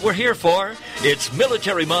 that's what we're here for. It's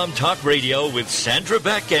Military Mom Talk Radio with Sandra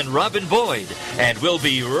Beck and Robin Boyd. And we'll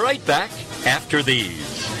be right back after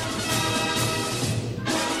these.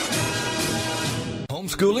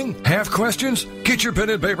 Homeschooling? Have questions? Get your pen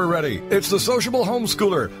and paper ready. It's the sociable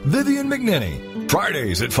homeschooler, Vivian McNinney.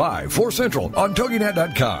 Fridays at 5, 4 Central on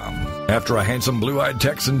TogiNet.com. After a handsome blue-eyed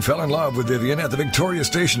Texan fell in love with Vivian at the Victoria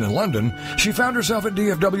Station in London, she found herself at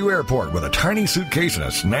DFW Airport with a tiny suitcase and a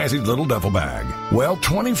snazzy little duffel bag. Well,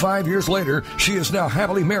 25 years later, she is now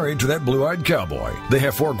happily married to that blue-eyed cowboy. They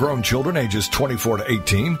have 4 grown children ages 24 to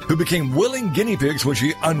 18 who became willing guinea pigs when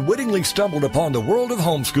she unwittingly stumbled upon the world of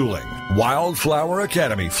homeschooling. Wildflower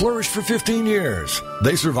Academy flourished for 15 years.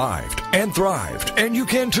 They survived and thrived, and you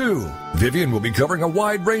can too. Vivian will be covering a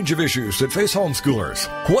wide range of issues that face homeschoolers.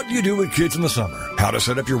 What do you do with kids in the summer? How to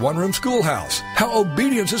set up your one-room schoolhouse? How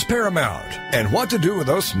obedience is paramount? And what to do with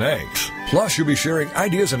those snakes? Plus, you'll be sharing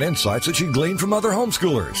ideas and insights that she gleaned from other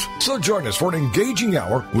homeschoolers. So join us for an engaging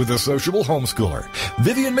hour with the sociable homeschooler,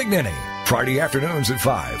 Vivian McNinney. Friday afternoons at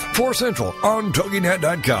 5, 4 Central on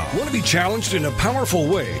TogiNet.com. Want to be challenged in a powerful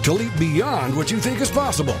way to leap beyond what you think is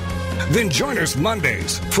possible? Then join us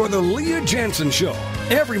Mondays for the Leah Jansen Show.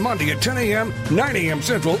 Every Monday at 10 a.m., 9 a.m.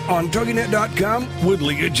 Central on TogiNet.com with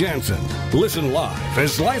Leah Jansen. Listen live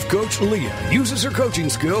as life coach Leah uses her coaching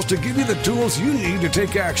skills to give you the tools you need to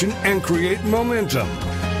take action and create momentum.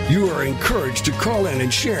 You are encouraged to call in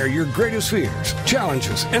and share your greatest fears,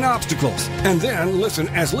 challenges, and obstacles. And then listen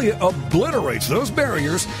as Leah obliterates those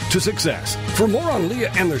barriers to success. For more on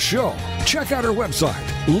Leah and the show, check out her website,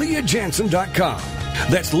 LeahJansen.com.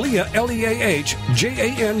 That's Leah,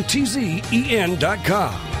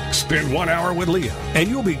 LeahJantzen.com. Spend 1 hour with Leah, and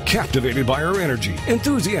you'll be captivated by her energy,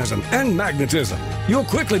 enthusiasm, and magnetism. You'll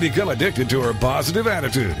quickly become addicted to her positive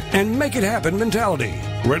attitude and make it happen mentality.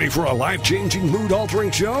 Ready for a life-changing,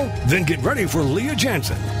 mood-altering show? Then get ready for Leah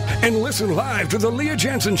Jansen and listen live to The Leah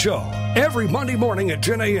Jansen Show every Monday morning at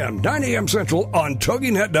 10 a.m., 9 a.m. Central on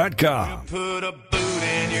TogiNet.com. Put a boot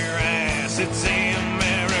in your ass, it's the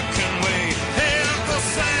American way. Hey, Uncle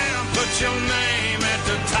Sam, put your name at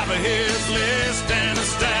the top of his list, and a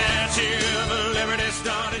statue of liberty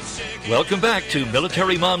started shaking. Welcome back to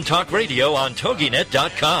Military Mom Talk Radio on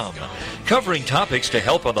TogiNet.com. Covering topics to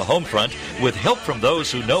help on the home front with help from those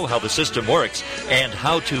who know how the system works and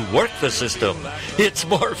how to work the system. It's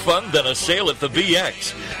more fun than a sail at the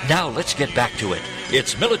BX. Now let's get back to it.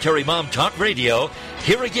 It's Military Mom Talk Radio.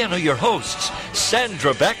 Here again are your hosts,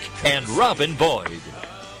 Sandra Beck and Robin Boyd.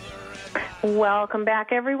 Welcome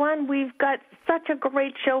back, everyone. We've got such a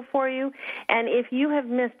great show for you. And if you have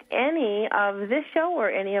missed any of this show or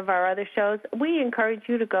any of our other shows, we encourage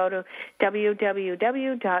you to go to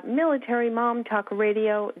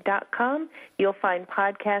www.militarymomtalkradio.com. You'll find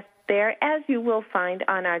podcasts there, as you will find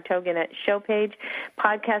on our TogiNet show page.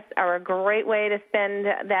 Podcasts are a great way to spend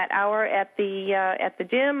that hour at the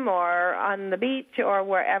gym or on the beach or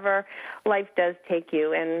wherever life does take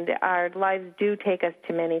you, and our lives do take us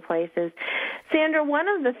to many places. Sandra, one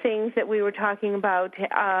of the things that we were talking about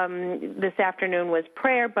this afternoon was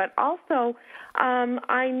prayer, but also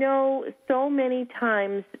I know so many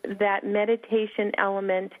times that meditation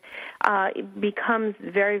element becomes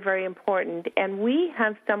very, very important, and we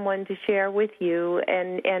have someone to share with you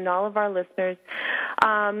and all of our listeners.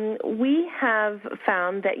 We have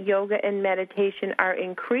found that yoga and meditation are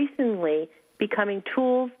increasingly becoming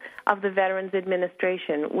tools of the Veterans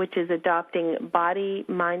Administration, which is adopting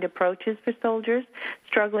body-mind approaches for soldiers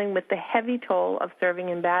struggling with the heavy toll of serving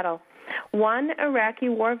in battle. One Iraqi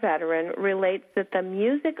war veteran relates that the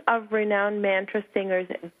music of renowned mantra singers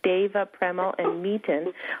Deva, Premal, and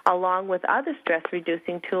Meetin, along with other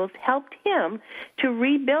stress-reducing tools, helped him to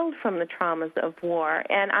rebuild from the traumas of war.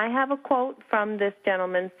 And I have a quote from this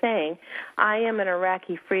gentleman saying, "I am an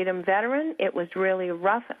Iraqi freedom veteran. It was really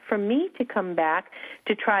rough for me to come back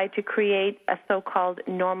to try to create a so-called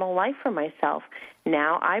normal life for myself.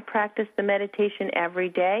 Now I practice the meditation every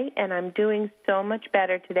day, and I'm doing so much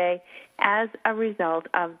better today as a result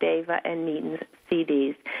of Deva and Meetin's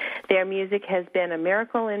CDs. Their music has been a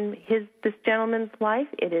miracle in this gentleman's life.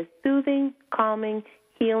 It is soothing, calming,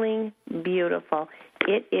 healing, beautiful.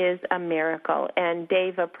 It is a miracle." And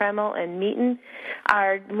Deva, Premal, and Meetin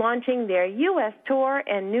are launching their U.S. tour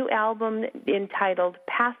and new album entitled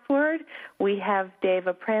Password. We have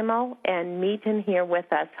Deva, Premal, and Meetin here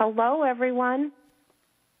with us. Hello, everyone.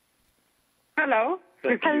 Hello.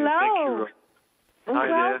 Hello. Hi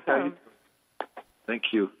there. Welcome.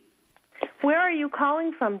 Thank you. Where are you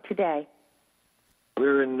calling from today?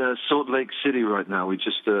 We're in Salt Lake City right now. We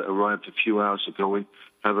just arrived a few hours ago. We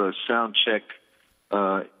have a sound check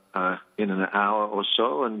in an hour or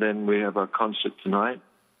so, and then we have our concert tonight,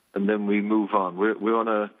 and then we move on. We're on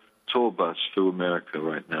a tour bus through America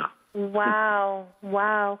right now. Wow,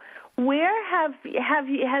 wow. Where has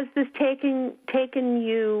this taken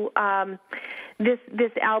you?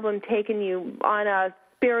 This album taken you on a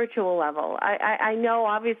spiritual level? I know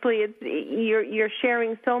obviously you're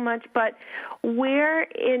sharing so much, but where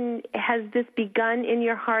has this begun in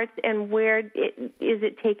your hearts, and where is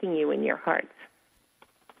it taking you in your hearts?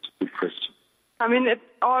 Good question. I mean, it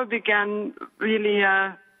all began really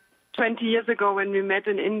 20 years ago when we met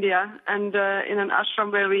in India, and in an ashram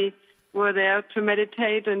where we were there to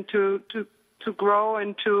meditate and to grow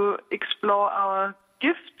and to explore our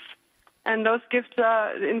gifts. And those gifts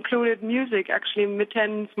included music, actually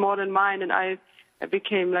Mitten's more than mine, and I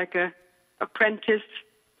became like a apprentice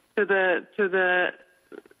to the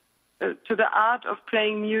art of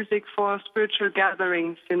playing music for spiritual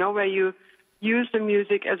gatherings, where you use the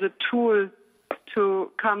music as a tool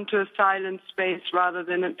to come to a silent space rather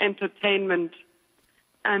than an entertainment.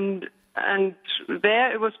 And And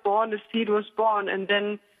there it was born, the seed was born. And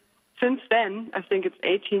then since then, I think it's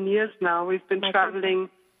 18 years now, we've been traveling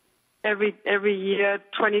every year,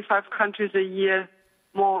 25 countries a year,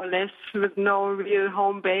 more or less, with no real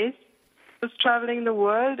home base. Just traveling the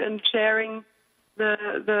world and sharing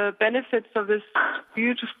the benefits of this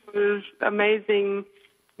beautiful, amazing,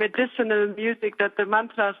 medicinal music that the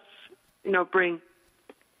mantras, bring.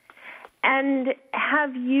 And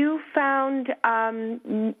have you found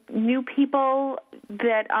new people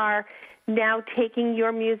that are now taking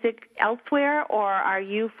your music elsewhere, or are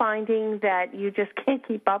you finding that you just can't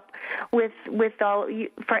keep up with all?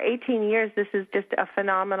 For 18 years, this is just a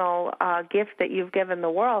phenomenal gift that you've given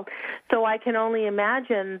the world. So I can only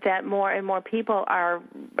imagine that more and more people are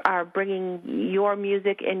bringing your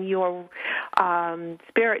music and your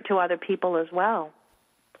spirit to other people as well.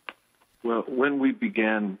 Well, when we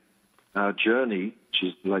began our journey, which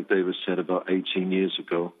is, like David said, about 18 years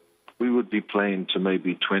ago, we would be playing to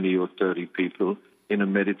maybe 20 or 30 people in a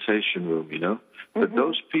meditation room, But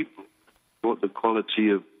those people brought the quality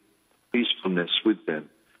of peacefulness with them.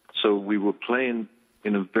 So we were playing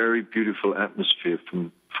in a very beautiful atmosphere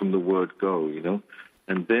from the word go,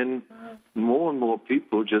 And then more and more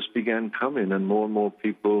people just began coming, and more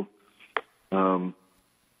people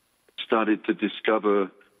started to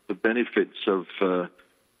discover the benefits of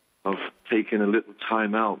taking a little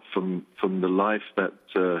time out from the life that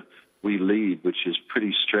we lead, which is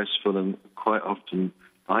pretty stressful and quite often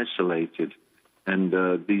isolated. And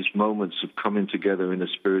these moments of coming together in a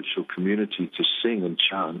spiritual community to sing and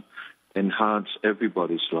chant enhance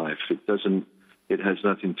everybody's life. It has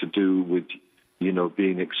nothing to do with,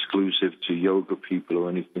 being exclusive to yoga people or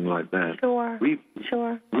anything like that. Sure. We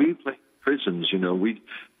play prisons,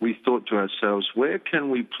 We thought to ourselves, where can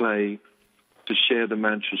we play to share the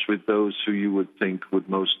mantras with those who you would think would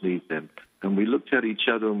most need them? And we looked at each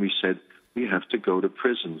other and we said, we have to go to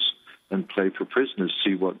prisons and play for prisoners,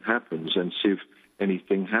 see what happens and see if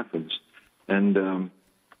anything happens. And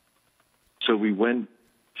so we went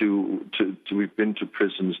we've been to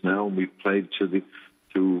prisons now, and we've played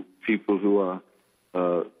to people who are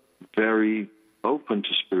very open to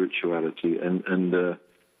spirituality. And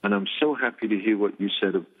I'm so happy to hear what you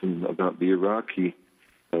said about the Iraqi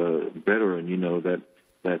veteran,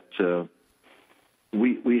 that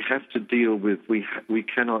we have to deal with, we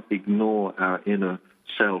cannot ignore our inner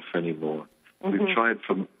self anymore. We've tried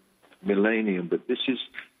for millennium, but this is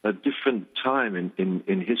a different time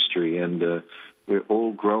in history, and we're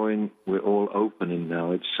all growing, we're all opening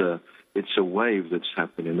now. It's a wave that's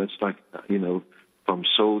happening. That's like, from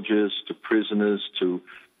soldiers to prisoners to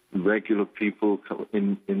regular people.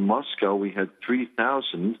 In Moscow, we had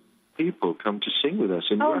 3,000 people come to sing with us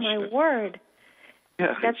in Russia. Oh, my word.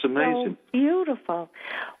 Yeah, that's it's amazing. So beautiful.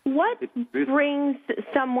 What brings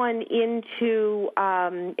someone into,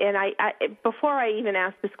 and I before I even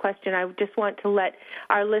ask this question, I just want to let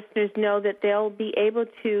our listeners know that they'll be able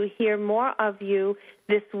to hear more of you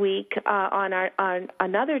this week on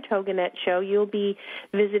another TogiNet show. You'll be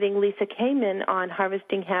visiting Lisa Kamen on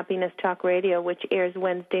Harvesting Happiness Talk Radio, which airs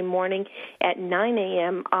Wednesday morning at 9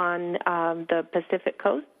 a.m. on the Pacific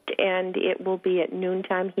Coast, and it will be at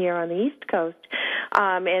noontime here on the East Coast.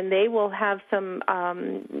 And they will have some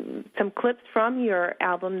clips from your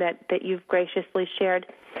album that you've graciously shared.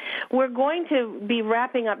 We're going to be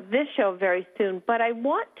wrapping up this show very soon, but I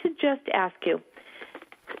want to just ask you,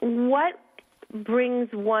 what brings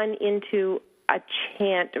one into a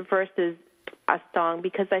chant versus a song?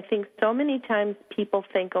 Because I think so many times people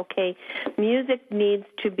think, okay, music needs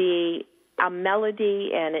to be a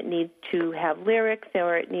melody and it needs to have lyrics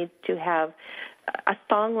or it needs to have a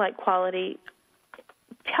song-like quality.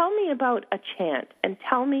 Tell me about a chant and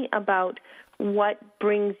tell me about what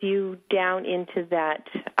brings you down into that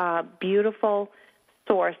beautiful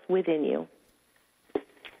source within you.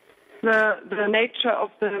 The nature of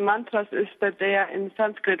the mantras is that they are in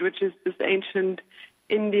Sanskrit, which is this ancient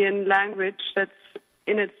Indian language that's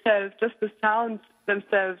in itself, just the sounds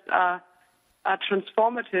themselves are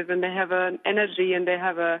transformative, and they have an energy and they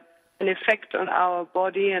have an effect on our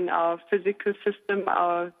body and our physical system,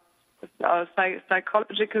 our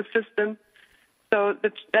psychological system. So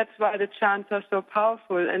that's why the chants are so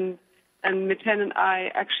powerful. And Miten and I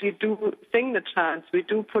actually do sing the chants. We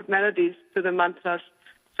do put melodies to the mantras.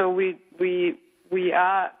 So we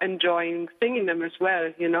are enjoying singing them as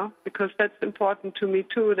well, because that's important to me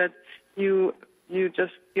too, that you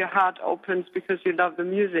just, your heart opens because you love the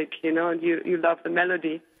music, and you love the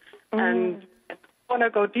melody. And if you want to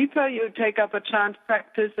go deeper, you take up a chant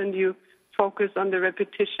practice and you focus on the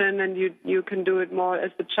repetition, and you can do it more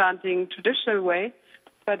as the chanting traditional way.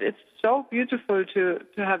 but it's so beautiful to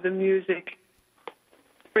have the music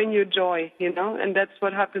bring you joy, and that's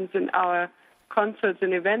what happens in our concerts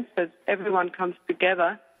and events, that everyone comes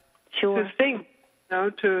together to sing,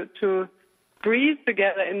 to breathe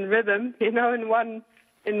together in rhythm,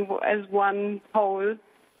 as one whole,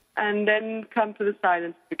 and then come to the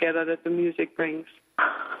silence together that the music brings.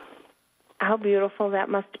 How beautiful that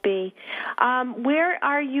must be. Where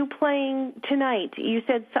are you playing tonight? You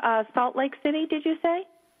said Salt Lake City, did you say?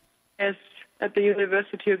 Yes, at the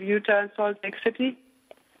University of Utah in Salt Lake City.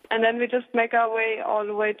 And then we just make our way all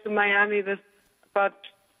the way to Miami. There's about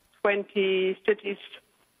 20 cities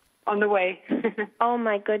on the way. Oh,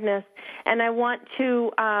 my goodness. And I want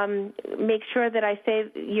to make sure that I say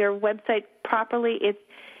your website properly. It's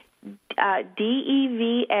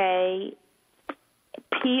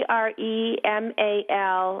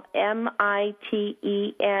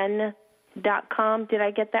DevaPremalMiten.com. Did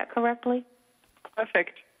I get that correctly?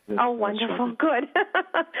 Perfect. Oh, wonderful. Good.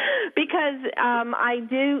 Because I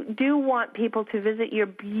do want people to visit your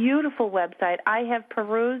beautiful website. I have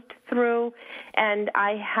perused through, and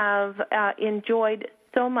I have enjoyed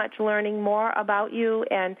so much learning more about you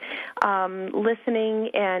and listening.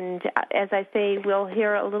 And as I say, we'll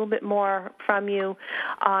hear a little bit more from you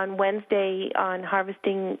on Wednesday on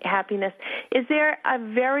Harvesting Happiness. Is there a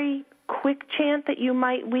very quick chant that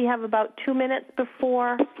we have about 2 minutes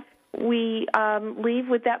before we leave?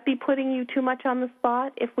 Would that be putting you too much on the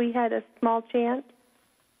spot if we had a small chant?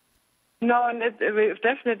 No, and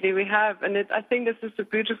definitely we have. And I think this is a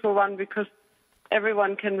beautiful one because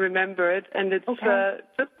everyone can remember it. And it's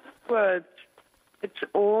just words. It's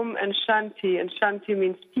Om and Shanti, and Shanti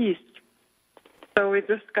means peace. So we're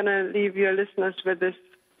just going to leave your listeners with this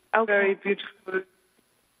very beautiful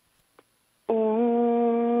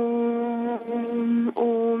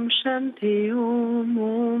Om Shanti Om,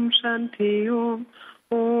 Om Shanti Om,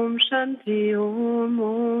 Om Shanti Om,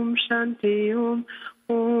 Om Shanti Om,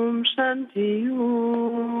 Om Shanti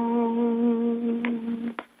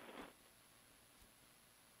Om.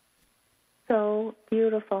 So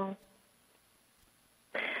beautiful.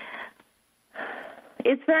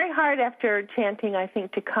 It's very hard after chanting, I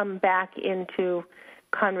think, to come back into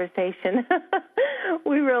conversation.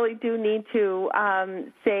 We really do need to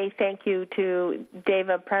say thank you to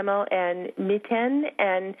Deva Premal and Miten,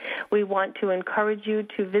 and we want to encourage you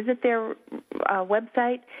to visit their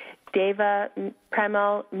website,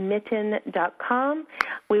 DevaPremalMiten.com.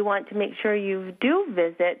 We want to make sure you do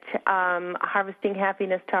visit Harvesting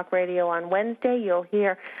Happiness Talk Radio on Wednesday. You'll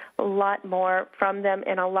hear a lot more from them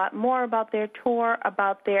and a lot more about their tour,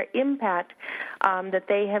 about their impact that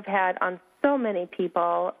they have had on so many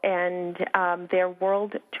people and their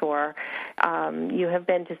world tour. You have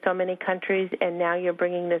been to so many countries, and now you're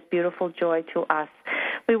bringing this beautiful joy to us.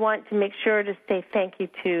 We want to make sure to say thank you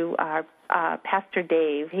to our Pastor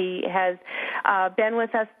Dave. He has been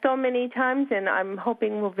with us so many times, and I'm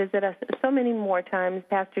hoping will visit us so many more times.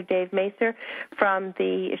 Pastor Dave Macer from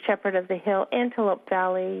the Shepherd of the Hill, Antelope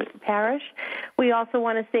Valley Parish. We also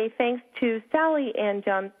want to say thanks to Sally Ann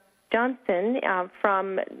Johnson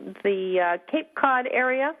from the Cape Cod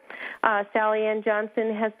area. Sally Ann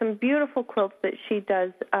Johnson has some beautiful quilts that she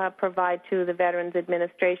does provide to the Veterans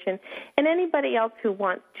Administration. And anybody else who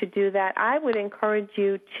wants to do that, I would encourage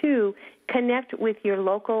you to connect with your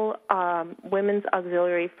local women's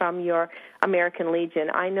auxiliary from your American Legion.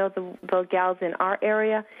 I know the gals in our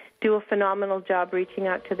area do a phenomenal job reaching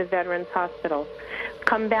out to the Veterans Hospitals.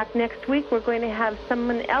 Come back next week. We're going to have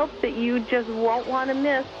someone else that you just won't want to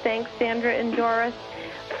miss. Thanks, Sandra and Doris,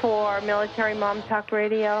 for Military Mom Talk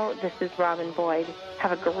Radio. This is Robin Boyd.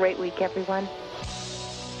 Have a great week, everyone.